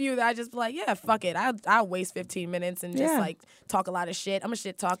quite a few that I just be like, yeah, fuck it. I'll waste 15 minutes and just, like, talk a lot of shit. I'm a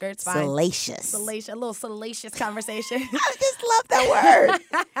shit talker. It's fine. Salacious. A little salacious conversation. I just love that word.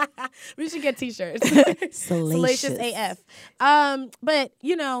 We should get t-shirts. Salacious AF. But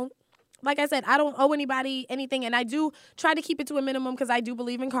like I said, I don't owe anybody anything, and I do try to keep it to a minimum, because I do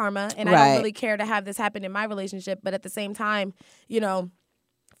believe in karma, and I don't really care to have this happen in my relationship. But at the same time,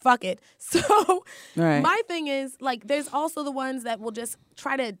 fuck it. So my thing is, like, there's also the ones that will just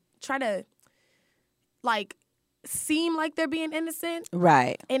try to like seem like they're being innocent,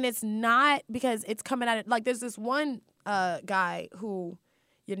 right? And it's not, because it's coming out of, like, there's this one guy who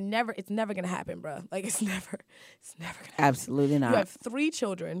it's never gonna happen, bro. Like, it's never gonna happen. Absolutely not. You have 3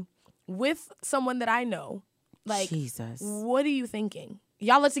 children with someone that I know. Like, Jesus, what are you thinking?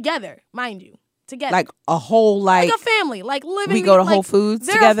 Y'all are together, mind you. Together. Like a whole, like a family. Like, living. We go to Whole Foods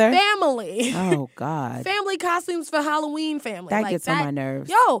together. They're a family. Oh, God. Family costumes for Halloween family. That gets on my nerves.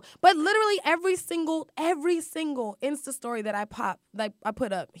 Yo, but literally every single Insta story that I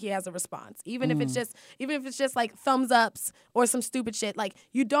put up, he has a response. Even if it's just like thumbs ups or some stupid shit. Like,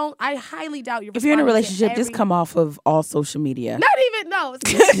 I highly doubt you're. If you're in a relationship, just come off of all social media. Not even, no.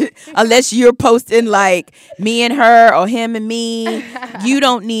 Unless you're posting like me and her or him and me. You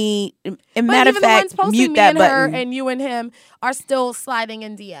don't need, matter of fact, the ones posting mute me that and button. her and you and him are still sliding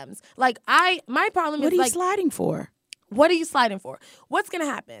in DMs. Like, my problem is, what are you like, sliding for? What are you sliding for? What's gonna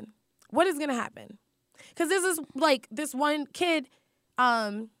happen? What is gonna happen? Because this is like this one kid,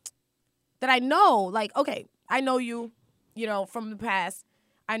 that I know. Like, okay, I know you, from the past.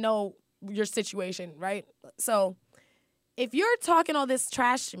 I know your situation, right? So, if you're talking all this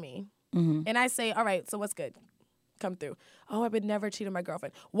trash to me, and I say, all right, so what's good? Come through. Oh, I would never cheat on my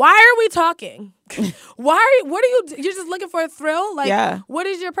girlfriend. Why are we talking? What are you, you're just looking for a thrill? Like, what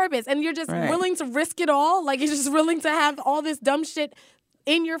is your purpose? And you're just willing to risk it all? Like, you're just willing to have all this dumb shit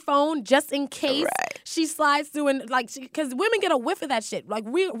in your phone just in case she slides through, and like, because women get a whiff of that shit. Like,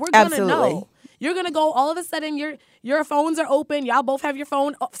 we're gonna know. You're gonna go, all of a sudden your phones are open. Y'all both have your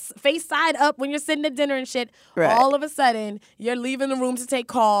phone face side up when you're sitting at dinner and shit. Right. All of a sudden, you're leaving the room to take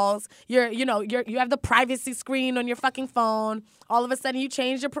calls. You have the privacy screen on your fucking phone. All of a sudden, you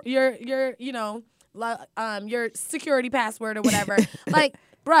change your security password or whatever. Like,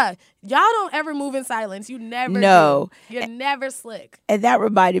 bruh, y'all don't ever move in silence. You never do. You're never slick. And that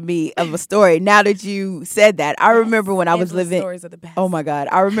reminded me of a story. Now that you said that, I remember when I was living. Stories are the best. Oh my God.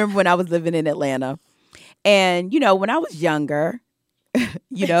 I remember when I was living in Atlanta. And, when I was younger,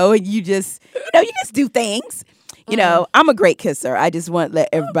 you just do things. I'm a great kisser. I just want to let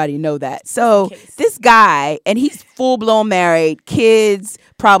everybody know that. So this guy, and he's full-blown married, kids,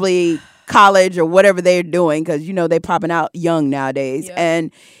 probably college or whatever they're doing, because they popping out young nowadays. Yeah.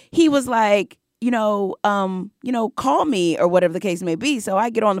 And he was like, call me or whatever the case may be. So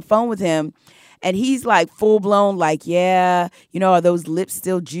I get on the phone with him, And he's like full blown, like, yeah, are those lips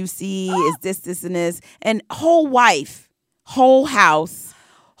still juicy? Is this, and this? And whole wife, whole house,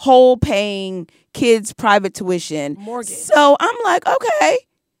 whole paying kids' private tuition. Mortgage. So I'm like, okay,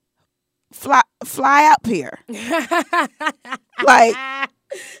 fly up here.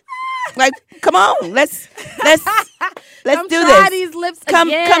 Like, come on, let's come do try this. These lips come,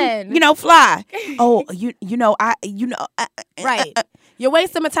 again. Fly. Oh, right. You're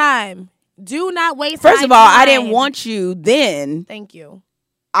wasting my time. Do not waste. First of all, I didn't want you then. Thank you.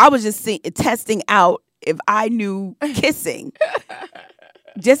 I was just testing out if I knew kissing,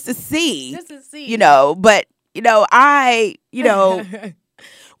 just to see. But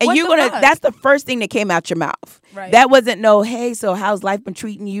and you're gonna. That's the first thing that came out your mouth. Right. That wasn't hey, so how's life been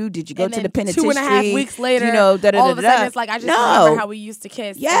treating you? Did you go to the penitentiary? 2.5 weeks later, all of a sudden it's like, I just remember how we used to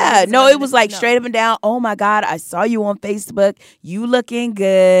kiss. Yeah, no, it was like straight up and down. Oh my God, I saw you on Facebook. You looking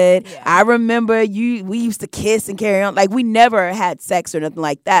good. Yeah. I remember you. We used to kiss and carry on. Like, we never had sex or nothing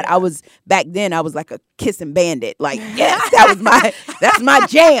like that. Yeah. Back then I was like a kissing bandit. Like, yes, that's my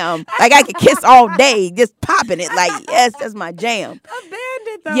jam. Like, I could kiss all day, just popping it. Like, yes, that's my jam. A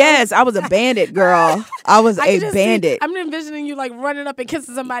bandit though. Yes, I was a bandit, girl. I was a bandit. I'm envisioning you like running up and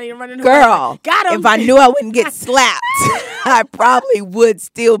kissing somebody and running away. Girl, got him. If I knew I wouldn't get slapped, I probably would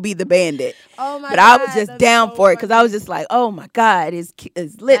still be the bandit. Oh my God. But I was just down for it because I was just like, oh my God, his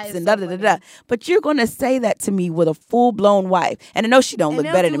lips and da-da-da-da. But you're going to say that to me with a full-blown wife. And I know she don't look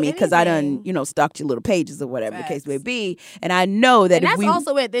better than me because I done, stalked your little pages or whatever the case may be. And I know that that's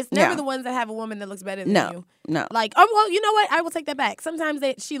also it. There's never the ones that have a woman that looks better than you. No. Like, oh, well, you know what? I will take that back. Sometimes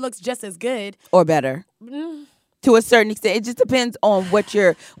she looks just as good. Or better. To a certain extent. It just depends on what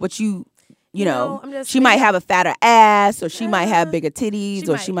you she might have a fatter ass, or she might have bigger titties,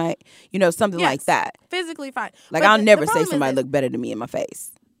 or she might, something like that. Physically fine. Like, I'll never say somebody look better than me in my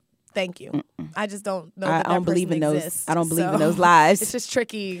face. Thank you. Mm-mm. I just don't know. I don't believe in those. I don't believe in those lies. It's just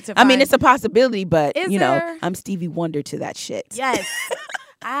tricky to find. I mean, it's a possibility, but I'm Stevie Wonder to that shit. Yes.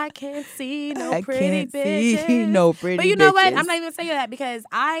 I can't see no pretty bitches. See no pretty bitches. But you know what? I'm not even saying that because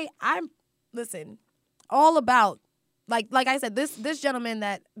I'm listen, all about like I said, this gentleman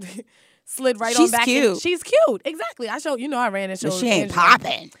that slid right on back. Cute. She's cute. Exactly. I showed I ran and showed. But she ain't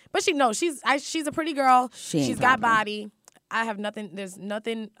popping. But she's a pretty girl. She's got body. I have nothing. There's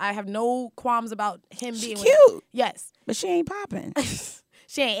nothing. I have no qualms about him being cute. Yes, but she ain't popping.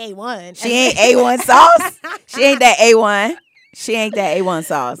 She ain't A1. She ain't A1 sauce. She ain't that A1. She ain't that A1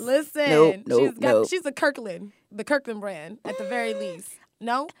 sauce. Listen, nope. She's a Kirkland, the Kirkland brand at the very least.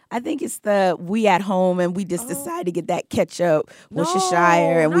 No, I think it's the we at home, and we just decide to get that ketchup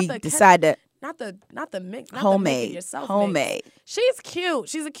Worcestershire, and we decide to not the mix, not homemade, the yourself homemade. Mix. She's cute.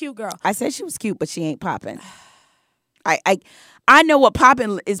 She's a cute girl. I said she was cute, but she ain't popping. I know what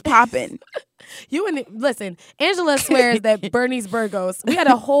popping is popping. Listen, Angela swears that Bernice Burgos. We had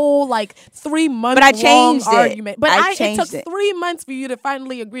a whole 3 month but I changed long argument. But it took 3 months for you to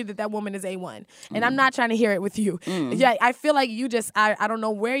finally agree that woman is A1. And I'm not trying to hear it with you. Yeah, I feel like you just I don't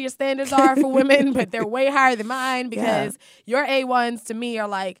know where your standards are for women, but they're way higher than mine because your A1s to me are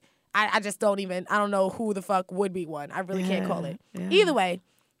like I just don't even I don't know who the fuck would be one. I really can't call it. Yeah. Either way,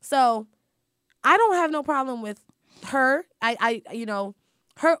 so I don't have no problem with her.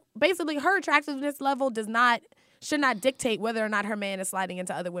 Her attractiveness level should not dictate whether or not her man is sliding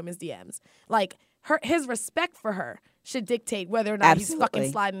into other women's DMs. Like his respect for her should dictate whether or not he's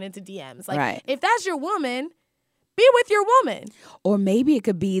fucking sliding into DMs. Like if that's your woman, be with your woman. Or maybe it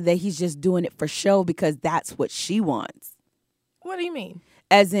could be that he's just doing it for show because that's what she wants. What do you mean?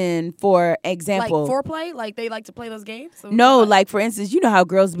 As in, for example, like foreplay, like they like to play those games. So no, like for instance, you know how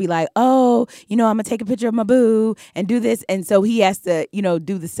girls be like, "Oh, I'm gonna take a picture of my boo and do this," and so he has to,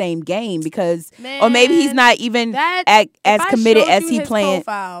 do the same game because, or maybe he's not even as committed as he playing.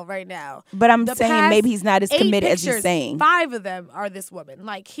 Profile right now, but I'm saying maybe he's not as committed as he's saying. 5 of them are this woman.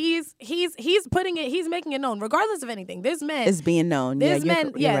 Like he's putting it, he's making it known, regardless of anything. There's men is being known. There's you're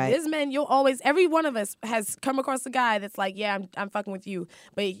right. There's men. You'll always, every one of us has come across a guy that's like, yeah, I'm fucking with you.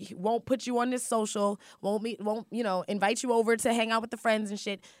 But he won't put you on this social, won't invite you over to hang out with the friends and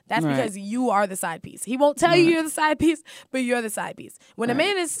shit. That's because you are the side piece. He won't tell you you're the side piece, but you're the side piece. When a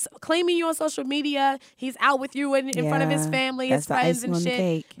man is claiming you on social media, he's out with you in front of his family, his friends and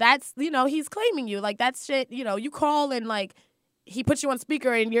shit. That's, he's claiming you. Like, that's shit, you call and like he puts you on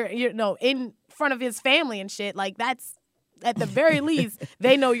speaker and you're in front of his family and shit. Like, that's, at the very least,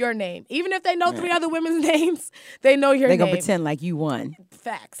 they know your name. Even if they know 3 other women's names, they know your name. They're going to pretend like you won.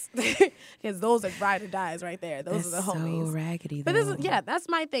 Facts. Because those are ride or dies right there. Those are the homies. So raggedy, though. But that's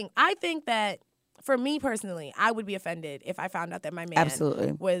my thing. I think that, for me personally, I would be offended if I found out that my man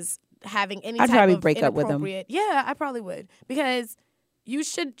was having any I'd type probably of break up with him. Yeah, I probably would, because you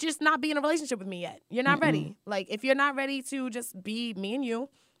should just not be in a relationship with me yet. You're not ready. Like, if you're not ready to just be me and you,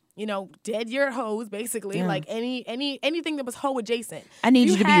 you know, dead your hoes, basically. Yeah. Like anything that was hoe adjacent. I need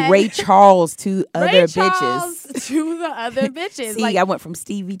you to be Ray Charles to other bitches. To the other bitches. See, like, I went from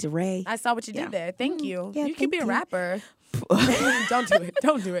Stevie to Ray. I saw what you did there. Thank you. Yeah, you can be a rapper. Don't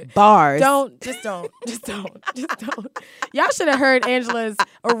do it. Bars. Just don't. Y'all should have heard Angela's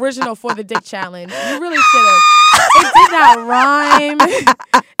original For the Dick challenge. You really should have. It did not rhyme.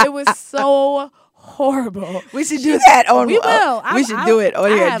 It was so horrible. We should do that on. We will. We should do it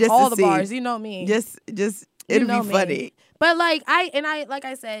on here. I have just all to the see. bars. You know me. Just it'll be funny. But like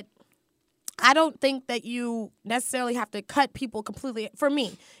I said, I don't think that you necessarily have to cut people completely. For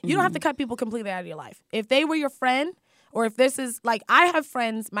me, you don't have to cut people completely out of your life. If they were your friend, or if this is like, I have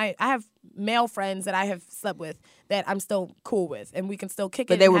friends, I have male friends that I have slept with that I'm still cool with, and we can still kick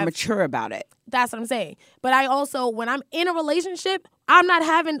it. But they were mature about it. That's what I'm saying. But I also, when I'm in a relationship, I'm not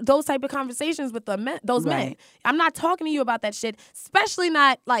having those type of conversations with those men. I'm not talking to you about that shit, especially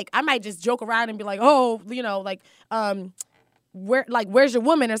not like, I might just joke around and be like, oh, you know, like, where's your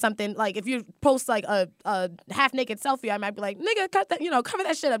woman or something? Like, if you post like a half naked selfie, I might be like, nigga, cut that, cover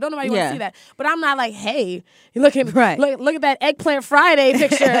that shit up. Don't nobody want to see that. But I'm not like, hey, you look at that Eggplant Friday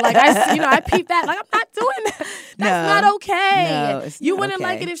picture. Like, I peeped that. Like, I'm not doing that. That's not okay. No, you wouldn't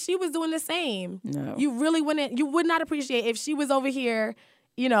like it if she was doing the same. No. You really wouldn't. You would not appreciate if she was over here,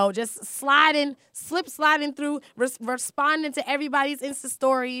 just sliding through, responding to everybody's Insta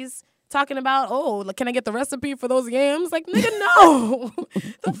stories, talking about, oh, can I get the recipe for those yams? Like, nigga, no.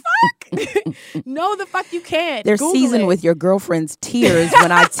 The fuck? No, the fuck you can't. They're Google seasoned it. with your girlfriend's tears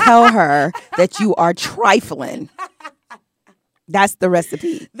when I tell her that you are trifling. That's the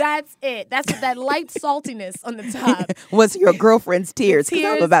recipe. That's it. That's that light saltiness on the top. Was your girlfriend's tears, because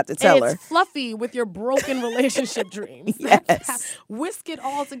I'm about to tell her. It's fluffy with your broken relationship dreams. Yes. Whisk it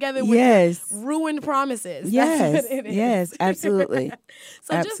all together with your ruined promises. Yes. That's what it is. Yes, absolutely.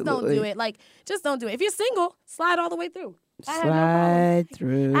 So just don't do it. Like, just don't do it. If you're single, slide all the way through. Slide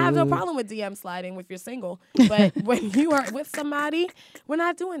through. I have no problem with DM sliding if you're single. But when you are with somebody, we're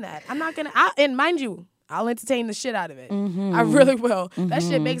not doing that. I'm not going to. And mind you, I'll entertain the shit out of it. Mm-hmm. I really will. Mm-hmm. That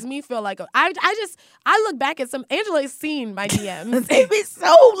shit makes me feel like I look back at some. Angela's seen my DMs. They be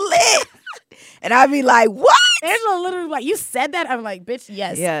so lit. And I'd be like, what? Angela literally like, you said that? I'm like, bitch,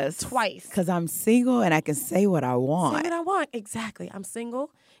 yes. Twice. Because I'm single and I can say what I want. Say what I want. Exactly. I'm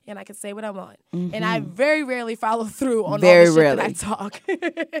single and I can say what I want. Mm-hmm. And I very rarely follow through on all the shit that I talk.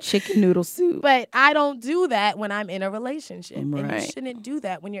 Chicken noodle soup. But I don't do that when I'm in a relationship. Right. And you shouldn't do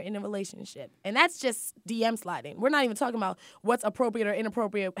that when you're in a relationship. And that's just DM sliding. We're not even talking about what's appropriate or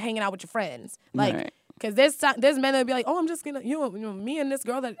inappropriate hanging out with your friends. Like, because there's men that be like, oh, I'm just gonna, me and this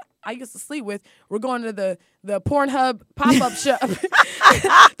girl that I used to sleep with, we're going to the Pornhub pop-up shop,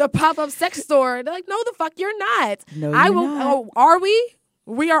 the pop-up sex store. They're like, no, the fuck you're not. No, you're not. Oh, are we?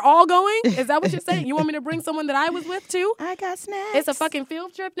 We are all going? Is that what you're saying? You want me to bring someone that I was with too? I got snacks. It's a fucking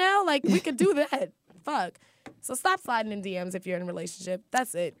field trip now? Like, we could do that. Fuck. So stop sliding in DMs if you're in a relationship.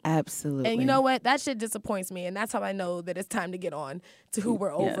 That's it. Absolutely. And you know what? That shit disappoints me. And that's how I know that it's time to get on to who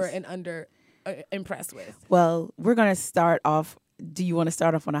we're over and under impressed with. Well, we're going to start off. Do you want to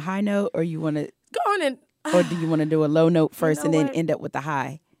start off on a high note, or you want to go on and or do you want to do a low note first and then end up with the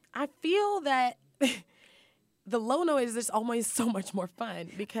high? I feel that the low note is just always so much more fun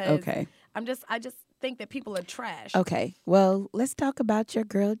because I just think that people are trash. Okay. Well, let's talk about your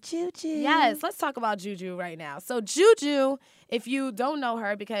girl Juju. Yes, let's talk about Juju right now. So Juju, if you don't know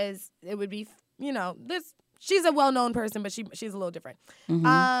her, because it would be, she's a well-known person, but she's a little different.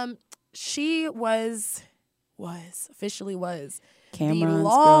 Mm-hmm. She was Cameron's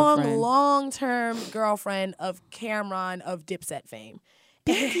the long-term girlfriend of Cameron of Dipset fame.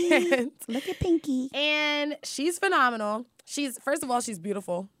 Look at Pinky. And she's phenomenal. First of all, she's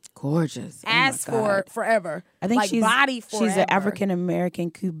beautiful. Gorgeous. Ass for forever. I think she's body forever. She's an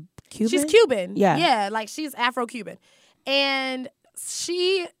African-American Cuban. She's Cuban. Yeah. Yeah, like she's Afro-Cuban. And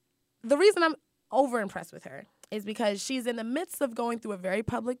the reason I'm over-impressed with her is because she's in the midst of going through a very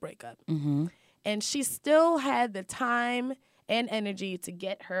public breakup. Mm-hmm. And she still had the time and energy to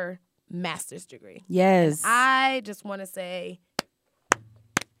get her master's degree. Yes. And I just want to say,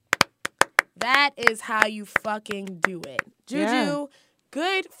 that is how you fucking do it. Juju,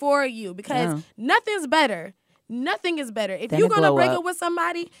 good for you, because nothing's better. Nothing is better. If you're going to break up with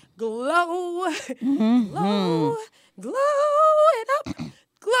somebody, glow it up. Glow up.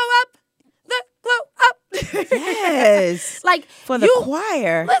 Glow up. Yes. Like for the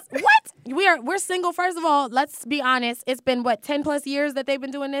choir. What? we're single. First of all, let's be honest. It's been 10 plus years that they've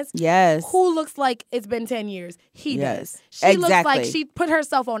been doing this. Yes. Who looks like it's been 10 years? He does. She exactly. looks like she put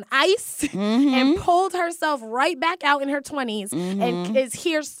herself on ice and pulled herself right back out in her 20s and is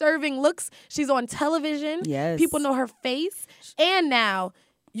here serving looks. She's on television. Yes. People know her face. And now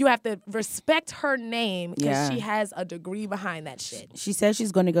you have to respect her name because she has a degree behind that shit. She says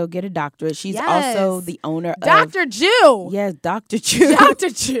she's going to go get a doctorate. She's also the owner of Dr. Jew. Yes, Dr. Jew. Dr.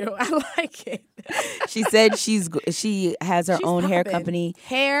 Jew. I like it. She said she has her own hair company.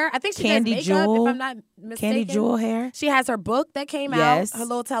 Hair. I think she Candy does makeup, Jewel. if I'm not mistaken. Candy Jewel Hair. She has her book that came out. Her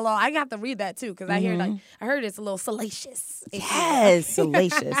little tell-all. I got to read that too because I heard it's a little salacious. Yes,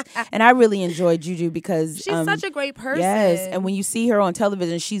 salacious. And I really enjoy Juju because she's such a great person. Yes, and when you see her on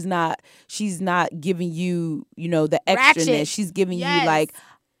television, she's not giving you, the extraness. Ratchet. She's giving you like,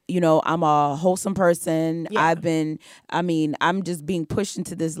 I'm a wholesome person. Yeah. I'm just being pushed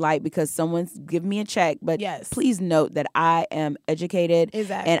into this light because someone's giving me a check. But yes. please note that I am educated.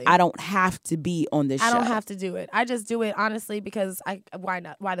 Exactly. And I don't have to be on this show. I don't have to do it. I just do it honestly because why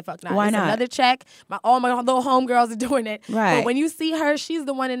not? Why the fuck not? Why not? Another check. All my little homegirls are doing it. Right. But when you see her, she's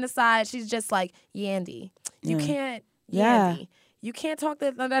the one in the side. She's just like, Yandy, you can't. Yeah. Yandy. You can't talk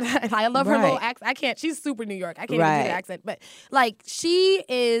that. I love her little accent. I can't. She's super New York. I can't even do the accent. But like, she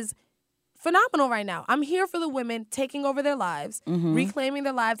is phenomenal right now. I'm here for the women taking over their lives, reclaiming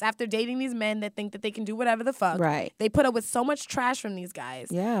their lives after dating these men that think that they can do whatever the fuck. Right. They put up with so much trash from these guys.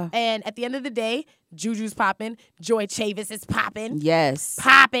 Yeah. And at the end of the day, Juju's popping. Joy Chavis is popping. Yes.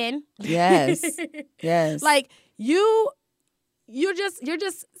 Popping. Yes. Yes. Like you're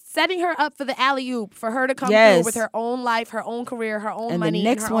just setting her up for the alley-oop for her to come through with her own life, her own career, her own money, and the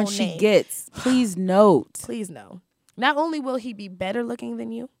next her one own she name. gets, please note. Please know. Not only will he be better looking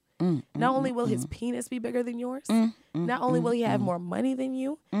than you, not only will his penis be bigger than yours, not only will he have more money than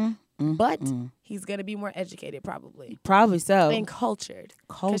you, but he's going to be more educated probably. Probably so. And cultured.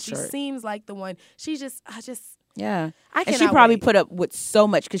 Because she seems like the one. Yeah. I and she probably put up with so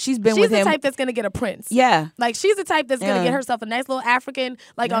much because she's been with him. She's the type that's going to get a prince. Yeah. Like, she's the type that's going to get herself a nice little African,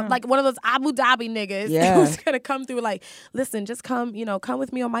 like one of those Abu Dhabi niggas who's going to come through like, listen, just come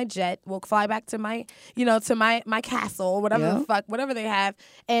with me on my jet. We'll fly back to my, to my castle, whatever the fuck, whatever they have.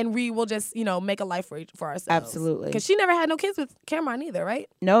 And we will just, make a life for ourselves. Absolutely. Because she never had no kids with Cameron either, right?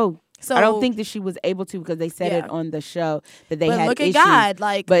 No. So I don't think that she was able to because they said it on the show that they had look issues. at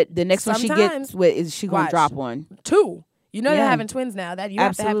God, but the next one she gets with is she gonna drop one. 2. They're having twins now. That you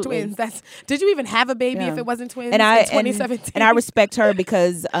have to have twins. Did you even have a baby if it wasn't twins in 2017? And I respect her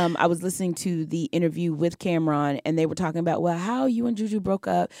because I was listening to the interview with Cameron and they were talking about, well, how you and Juju broke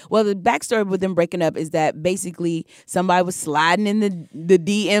up. Well, the backstory with them breaking up is that basically somebody was sliding in the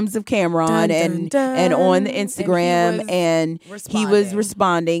DMs of Cameron and on the Instagram and he was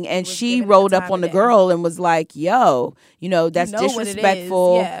responding and she rolled up on the girl and was like, yo, that's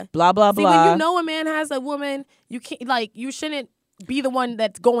disrespectful, blah, blah, blah. When you know a man has a woman, you can't, you shouldn't be the one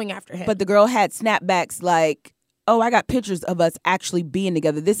that's going after him. But the girl had snapbacks like, oh, I got pictures of us actually being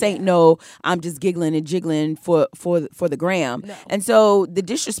together. This ain't no, I'm just giggling and jiggling for the gram. No. And so the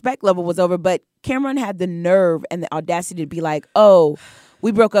disrespect level was over, but Cameron had the nerve and the audacity to be like, oh,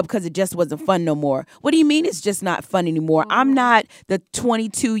 we broke up because it just wasn't fun no more. What do you mean it's just not fun anymore? I'm not the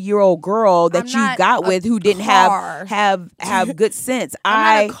 22-year-old girl that you got with who didn't have good sense.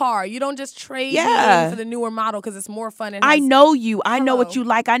 I'm not a car. You don't just trade me in for the newer model because it's more fun. And I know you. I know what you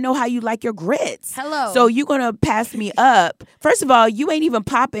like. I know how you like your grits. Hello. So you gonna pass me up? First of all, you ain't even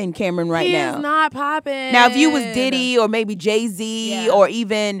popping, Cameron, right now. He's not popping. Now, if you was Diddy or maybe Jay-Z or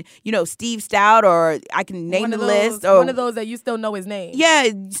even Steve Stout or I can name the list or one of those that you still know his name. Yeah.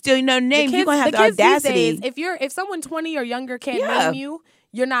 Still know the name. You're gonna have the audacity. Days, if someone 20 or younger can't name you,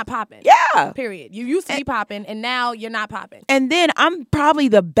 you're not popping. Yeah. Period. You used to be popping, and now you're not popping. And then I'm probably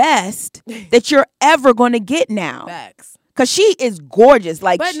the best that you're ever going to get now. Facts. Because she is gorgeous.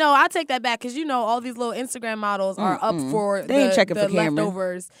 But no, I'll take that back because all these little Instagram models are up for they ain't checking the for Cameron.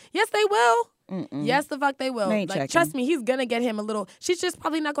 leftovers. Yes, they will. Yes, the fuck they will. They ain't checking. Trust me, he's gonna get him a little. She's just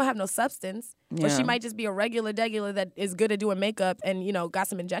probably not gonna have no substance, or she might just be a regular that is good at doing makeup and got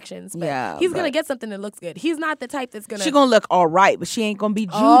some injunctions. But he's gonna get something that looks good. He's not the type that's gonna. She's gonna look all right, but she ain't gonna be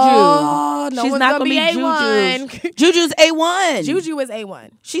Juju. Oh, no, she's not gonna be A1. Juju. Juju's A1. Juju is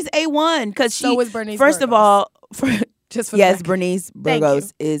A1. She's A1 because so is Bernice. First Burgos. of all, yes, Bernice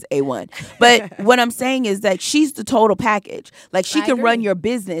Burgos is A1. But what I'm saying is that she's the total package. Like she can run your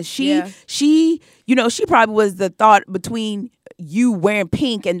business. She probably was the thought between you wearing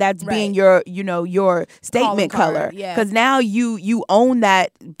pink and that's being your, your statement color. Because now you own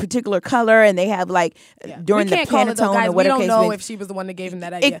that particular color, and they have like during the Pantone or whatever. We don't know if she was the one that gave him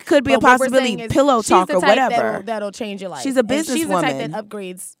that idea. It could be a possibility. Pillow talk or whatever. That'll change your life. She's a businesswoman. She's the type that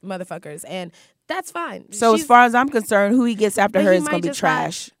upgrades motherfuckers, and that's fine. So as far as I'm concerned, who he gets after her is going to be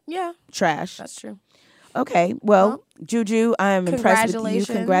trash. Trash. That's true. Okay, well, Juju, I am impressed with you.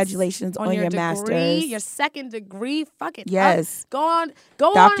 Congratulations on your master's. Your second degree. Fuck it. Yes. Go on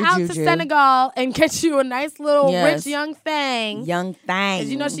Dr. out Juju. to Senegal and get you a nice little rich young thang. Young thang.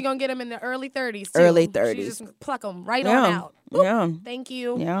 Because you know she's going to get him in the early 30s, too. Early 30s. She just pluck them right on out. Boop. Yeah. Thank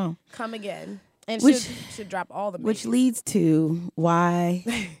you. Yeah. Come again. And should drop all the babies. Which leads to why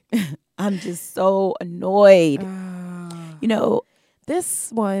I'm just so annoyed. This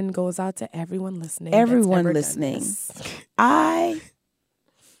one goes out to everyone listening. Everyone listening. I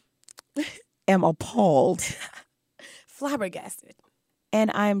am appalled. Flabbergasted.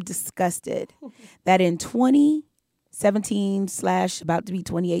 And I'm disgusted that in 2017 / about to be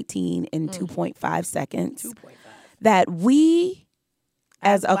 2018 in 2.5 seconds, 2.5. that we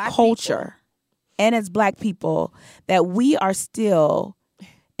as a culture and as Black people, that we are still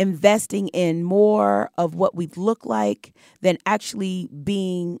investing in more of what we look like than actually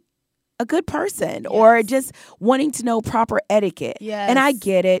being a good person or just wanting to know proper etiquette. Yes. And I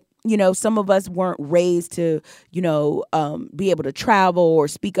get it. Some of us weren't raised to, be able to travel or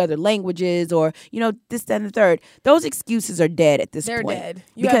speak other languages or, this, that, and the third. Those excuses are dead at this point. They're dead.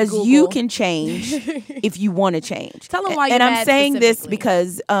 Because you can change if you want to change. Tell them why you're And I'm mad saying this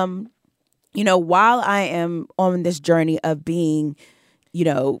because, while I am on this journey of being,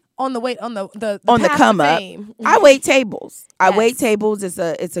 on the come up, I wait tables. I wait tables.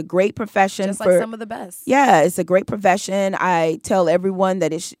 It's a great profession. Just like some of the best. Yeah, it's a great profession. I tell everyone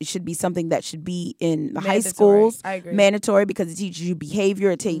that it should be something that should be in the high schools. I agree. Mandatory, because it teaches you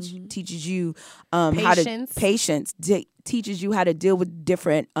behavior. It teaches you patience. Teaches you how to deal with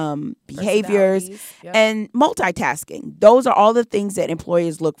different behaviors and multitasking. Those are all the things that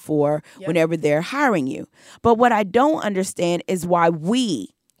employers look for whenever they're hiring you. But what I don't understand is why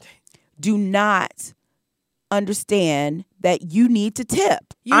we do not understand that you need to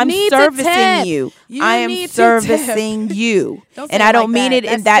tip. I'm servicing you. I am servicing you. And I don't mean it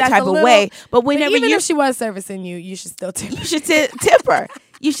in that type of way. But whenever even if she was servicing you, you should still tip her. You should tip her.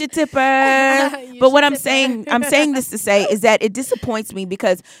 You should tip her. But what I'm saying this to say is that it disappoints me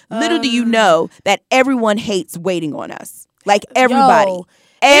because little do you know that everyone hates waiting on us. Like everybody.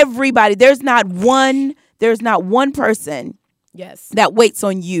 Everybody. There's not one person that waits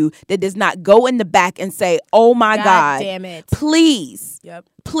on you that does not go in the back and say, oh my God, damn it. Please.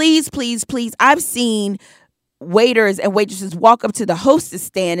 Please, please, please. I've seen waiters and waitresses walk up to the hostess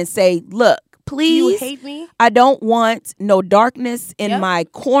stand and say, look, please. You hate me? I don't want no darkness in my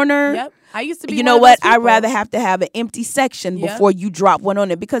corner. I used to be. You know what? I'd rather have to have an empty section before you drop one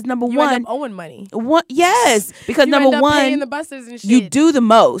on it because number you one, end up owing money. Yes, because you number end up one, paying the buses and shit. you do the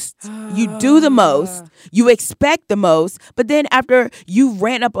most. You do the most. You expect the most, but then after you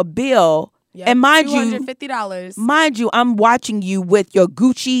ran up a bill, and mind you, $250. Mind you, I'm watching you with your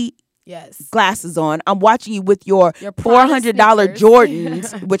Gucci. Glasses on. I'm watching you with your $400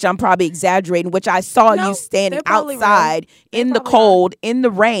 Jordans, which I'm probably exaggerating, which I saw you standing outside in the cold, in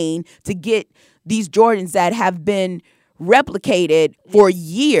the rain to get these Jordans that have been replicated for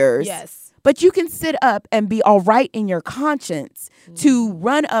years. But you can sit up and be all right in your conscience to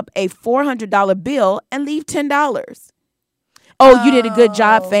run up a $400 bill and leave $10. Oh, you did a good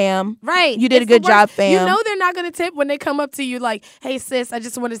job, fam. Right. You did a good job, fam. You know they're not going to tip when they come up to you like, hey, sis, I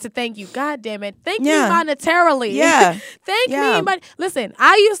just wanted to thank you. God damn it. Thank me monetarily. Thank me. But listen,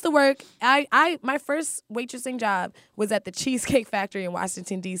 I used to work. My first waitressing job was at the Cheesecake Factory in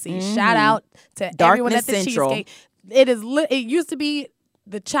Washington, D.C. Shout out to everyone at the Cheesecake. It used to be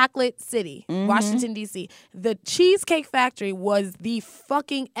the Chocolate City, Washington, D.C. The Cheesecake Factory was the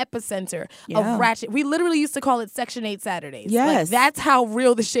fucking epicenter of ratchet. We literally used to call it Section 8 Saturdays. Yes. That's how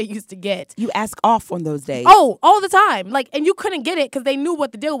real the shit used to get. You ask off on those days. Oh, all the time. And you couldn't get it because they knew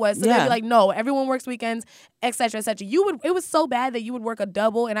what the deal was. So they'd be like, no, everyone works weekends, et cetera, et cetera. It was so bad that you would work a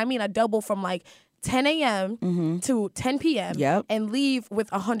double, and I mean a double from 10 a.m. to 10 p.m. And leave with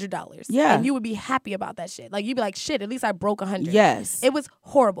 $100. And you would be happy about that shit. You'd be like, shit, at least I broke 100. Yes. It was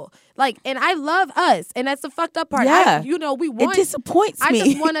horrible. And I love us. And that's the fucked up part. We want. It disappoints me. I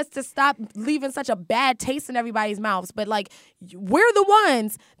just want us to stop leaving such a bad taste in everybody's mouths. But we're the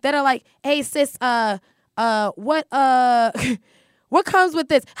ones that are like, hey, sis, what What comes with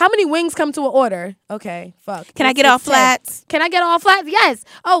this? How many wings come to an order? Okay, fuck. Can I get all flats? Can I get all flats? Yes.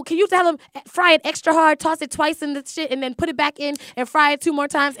 Oh, can you tell them fry it extra hard, toss it twice in the shit, and then put it back in and fry it 2 more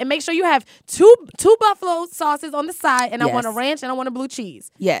times, and make sure you have two buffalo sauces on the side, and I want a ranch and I want a blue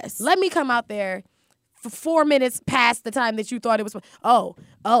cheese. Yes. Let me come out there for 4 minutes past the time that you thought it was. Oh.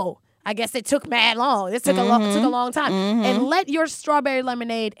 I guess it took mad long. This took a long time. And let your strawberry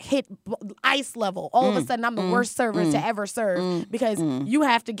lemonade hit ice level. All of a sudden, I'm the worst server to ever serve because you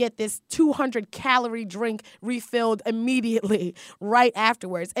have to get this 200-calorie drink refilled immediately right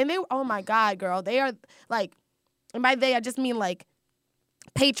afterwards. And oh my God, girl, they are like, and by they, I just mean like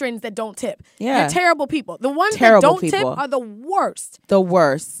patrons that don't tip. Yeah. You're terrible people. The ones that don't tip are the worst. The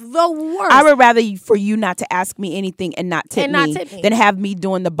worst. I would rather for you not to ask me anything and not tip me than have me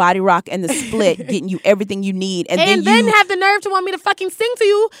doing the body rock and the split, getting you everything you need. And then have the nerve to want me to fucking sing to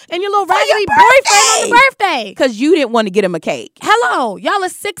you and your little raggedy boyfriend on the birthday. Because you didn't want to get him a cake. Hello. Y'all are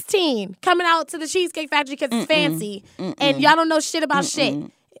 16 coming out to the Cheesecake Factory because it's fancy. And y'all don't know shit about shit.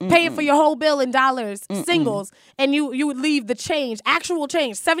 Paying for your whole bill in dollars, singles, and you would leave the change, actual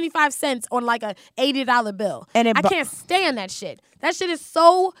change, 75 cents on like a $80 bill. And I can't stand that shit. That shit is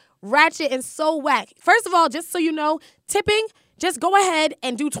so ratchet and so whack. First of all, just so you know, tipping, just go ahead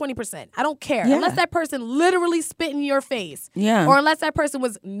and do 20%. I don't care. Yeah. Unless that person literally spit in your face. Yeah. Or unless that person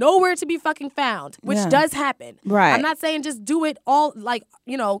was nowhere to be fucking found, which does happen. Right. I'm not saying just do it all like,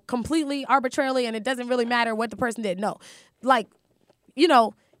 completely arbitrarily and it doesn't really matter what the person did. No. Like,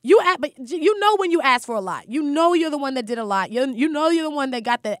 but you know when you ask for a lot. You know you're the one that did a lot. You know you're the one that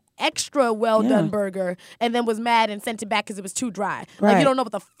got the extra well-done burger and then was mad and sent it back because it was too dry. Right. Like, you don't know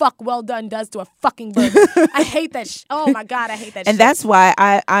what the fuck well-done does to a fucking burger. I hate that oh, my God, I hate that shit. And that's why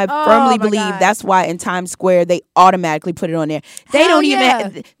I firmly believe that's why in Times Square they automatically put it on there. They don't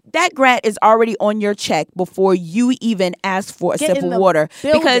even... That grat is already on your check before you even ask for a sip of water.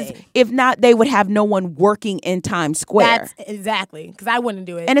 Because if not, they would have no one working in Times Square. That's exactly, because I wouldn't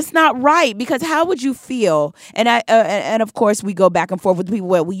do it. And it's not right, because how would you feel? And and of course we go back and forth with people.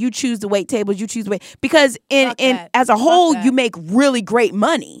 Well, you choose the wait tables, you choose the wait, because as a whole you make really great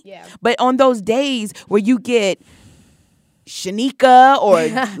money. Yeah. But on those days where you get Shanika or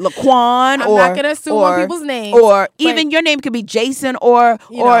Laquan, I'm not gonna assume people's names, or even your name could be Jason or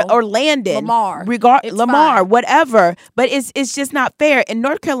Landon, Lamar, whatever. But it's just not fair. In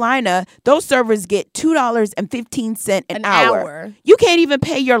North Carolina, those servers get $2.15 an hour. You can't even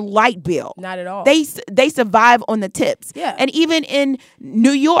pay your light bill. Not at all. They survive on the tips. Yeah. And even in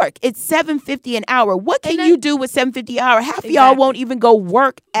New York, it's $7.50 an hour. What can you do with $7.50 an hour? Half of y'all won't even go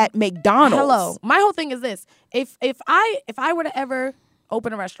work at McDonald's. Hello. My whole thing is this. If I were to ever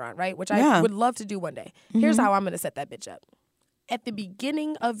open a restaurant, right, which I would love to do one day, here's how I'm going to set that bitch up. At the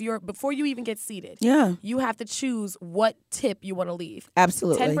beginning of before you even get seated, you have to choose what tip you want to leave.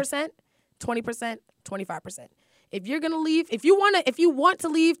 Absolutely. 10%, 20%, 25%. If you're going to leave, if you want to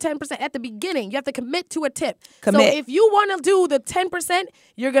leave 10% at the beginning, you have to commit to a tip. So if you want to do the 10%,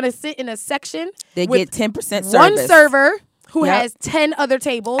 you're going to sit in a section. They get 10% service. One server who has 10 other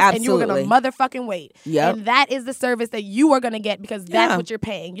tables, and you're going to motherfucking wait. Yep. And that is the service that you are going to get because that's what you're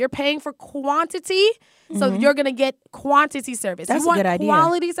paying. You're paying for quantity, so you're going to get quantity service. That's a good idea.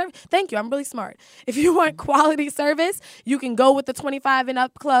 Quality service? Thank you. I'm really smart. If you want quality service, you can go with the 25 and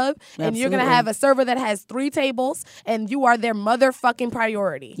up club, and you're going to have a server that has 3 tables, and you are their motherfucking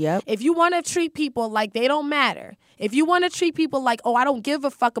priority. Yep. If you want to treat people like they don't matter, if you want to treat people like, oh, I don't give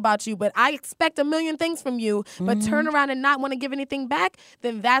a fuck about you, but I expect a million things from you, but turn around and not want to give anything back,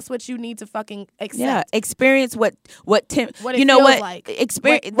 then that's what you need to fucking accept. Yeah, experience what experience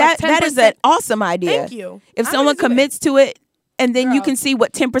what that is an awesome idea. Thank you. If someone commits to it, and then you can see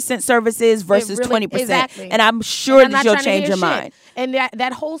what 10% service is versus 20%. Exactly. And I'm sure that you'll change your mind. And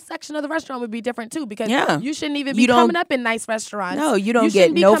that whole section of the restaurant would be different too, because you shouldn't even be coming up in nice restaurants. No, you don't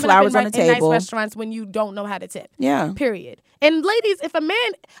get no flowers on the table. In nice restaurants when you don't know how to tip. Yeah. Period. And ladies, if a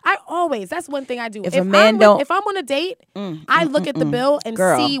man, that's one thing I do. If I'm on a date, I look at the bill and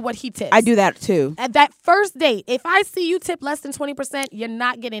see what he tips. I do that too. At that first date, if I see you tip less than 20%, you're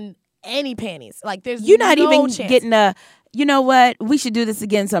not getting any panties. Like you're not even getting a. You know what? We should do this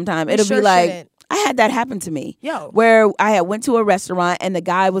again sometime. It'll be like, I had that happen to me. Where I had went to a restaurant and the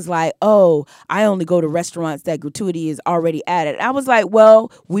guy was like, oh, I only go to restaurants that gratuity is already added. I was like,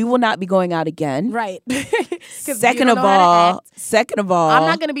 well, we will not be going out again. Right. Second of all, I'm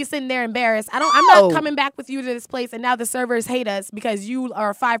not going to be sitting there embarrassed. I'm not coming back with you to this place and now the servers hate us because you are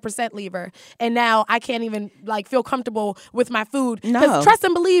a 5% leaver and now I can't even feel comfortable with my food. Because trust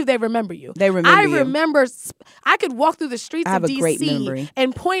and believe they remember you. I could walk through the streets of DC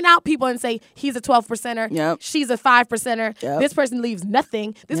and point out people and say, he's a a 12%er. Yep. She's a 5%er. Yep. This person leaves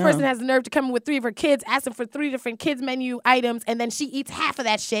nothing. This person has the nerve to come in with 3 of her kids, asking for 3 different kids menu items, and then she eats half of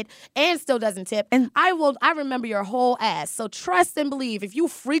that shit and still doesn't tip. And I remember your whole ass. So trust and believe. If you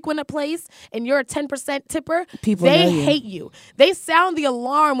frequent a place and you're a 10% tipper, they hate you. They sound the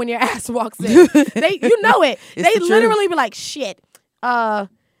alarm when your ass walks in. You know it. They literally be like, shit.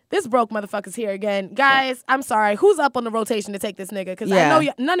 This broke motherfucker's here again. Guys, I'm sorry. Who's up on the rotation to take this nigga? Because I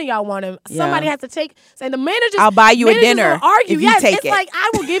know none of y'all want him. Somebody has to take. Say the managers. I'll buy you a dinner. Argue. If you take it's like I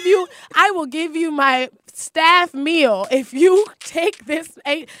will give you my staff meal if you take this.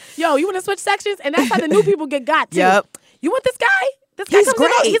 Yo, you want to switch sections? And that's how the new people get got too. Yep. You want this guy? This guy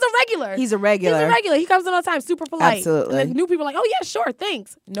comes in. He's a regular. He's a regular. He comes in all the time, super polite. Absolutely. And the new people are like, oh yeah, sure,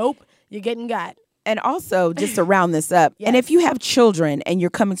 thanks. Nope, you're getting got. And also, just to round this up, and if you have children and you're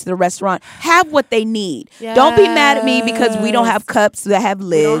coming to the restaurant, have what they need. Yes. Don't be mad at me because we don't have cups that have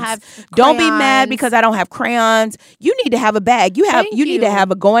lids. Don't be mad because I don't have crayons. You need to have a bag. You need to have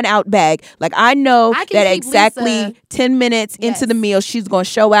a going out bag. Like I know that exactly Lisa, 10 minutes into the meal, she's going to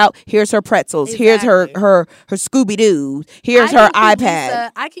show out. Here's her pretzels. Exactly. Here's her Scooby Doo. Here's her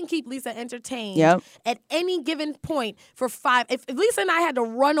iPad. I can keep Lisa entertained at any given point for 5. If Lisa and I had to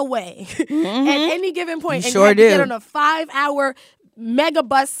run away at any given point and you had to get on a 5-hour mega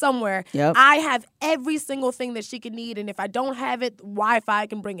bus somewhere, I have every single thing that she could need, and if I don't have it, Wi-Fi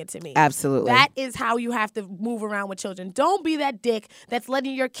can bring it to me. Absolutely. That is how you have to move around with children. Don't be that dick that's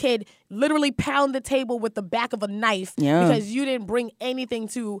letting your kid literally pound the table with the back of a knife because you didn't bring anything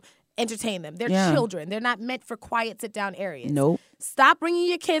to entertain them. They're children. They're not meant for quiet sit-down areas. Nope. Stop bringing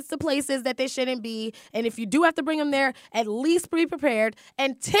your kids to places that they shouldn't be, and if you do have to bring them there, at least be prepared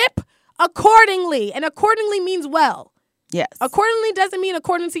and tip accordingly. And accordingly means well. Yes. Accordingly doesn't mean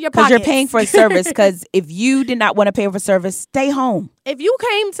according to your pockets. Because you're paying for a service. Because if you did not want to pay for service, stay home. If you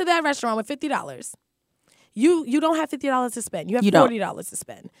came to that restaurant with $50, you don't have $50 to spend. You have $40 to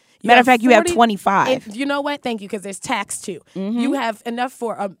spend. Matter of fact, you have $25. You know what? Thank you, because there's tax too. Mm-hmm. You have enough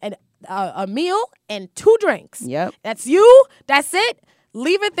for a meal and 2 drinks. Yep. That's you. That's it.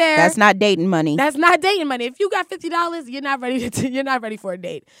 Leave it there. That's not dating money. That's not dating money. If you got $50, you're not ready for a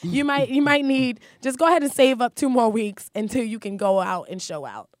date. You might need, just go ahead and save up 2 more weeks until you can go out and show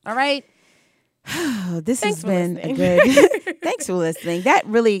out. All right? Thanks has been a good. Thanks for listening. That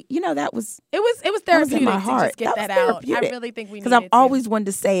really, that was. It was therapeutic in my heart. To just get that out. I really think we need it. Because I've always wanted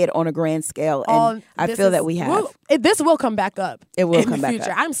to say it on a grand scale, and I feel that we have. This will come back up. It will come back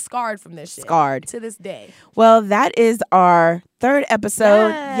future. up. I'm scarred from this shit. Scarred to this day. Well, that is our 3rd episode.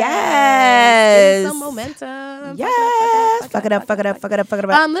 Yes. Some momentum. Yes. Fuck it up.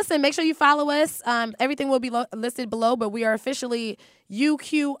 Listen, make sure you follow us. Everything will be listed below, but we are officially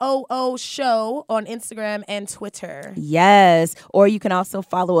UQOO Show on Instagram and Twitter. Yes. Or you can also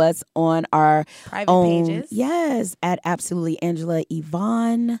follow us on our private pages. Yes. At Absolutely Angela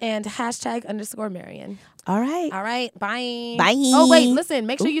Yvonne. And #_Marion. All right. Bye. Bye. Oh, wait. Listen,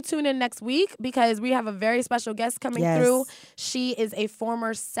 make sure you tune in next week because we have a very special guest coming through. She is a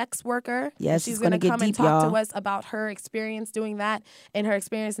former sex worker. Yes, she's going to come and talk to us about her experience doing that and her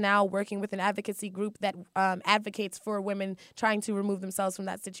experience now working with an advocacy group that advocates for women trying to remove themselves from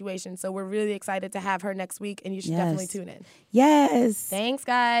that situation. So we're really excited to have her next week, and you should definitely tune in. Yes. Thanks,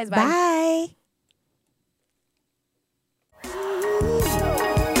 guys. Bye. Bye.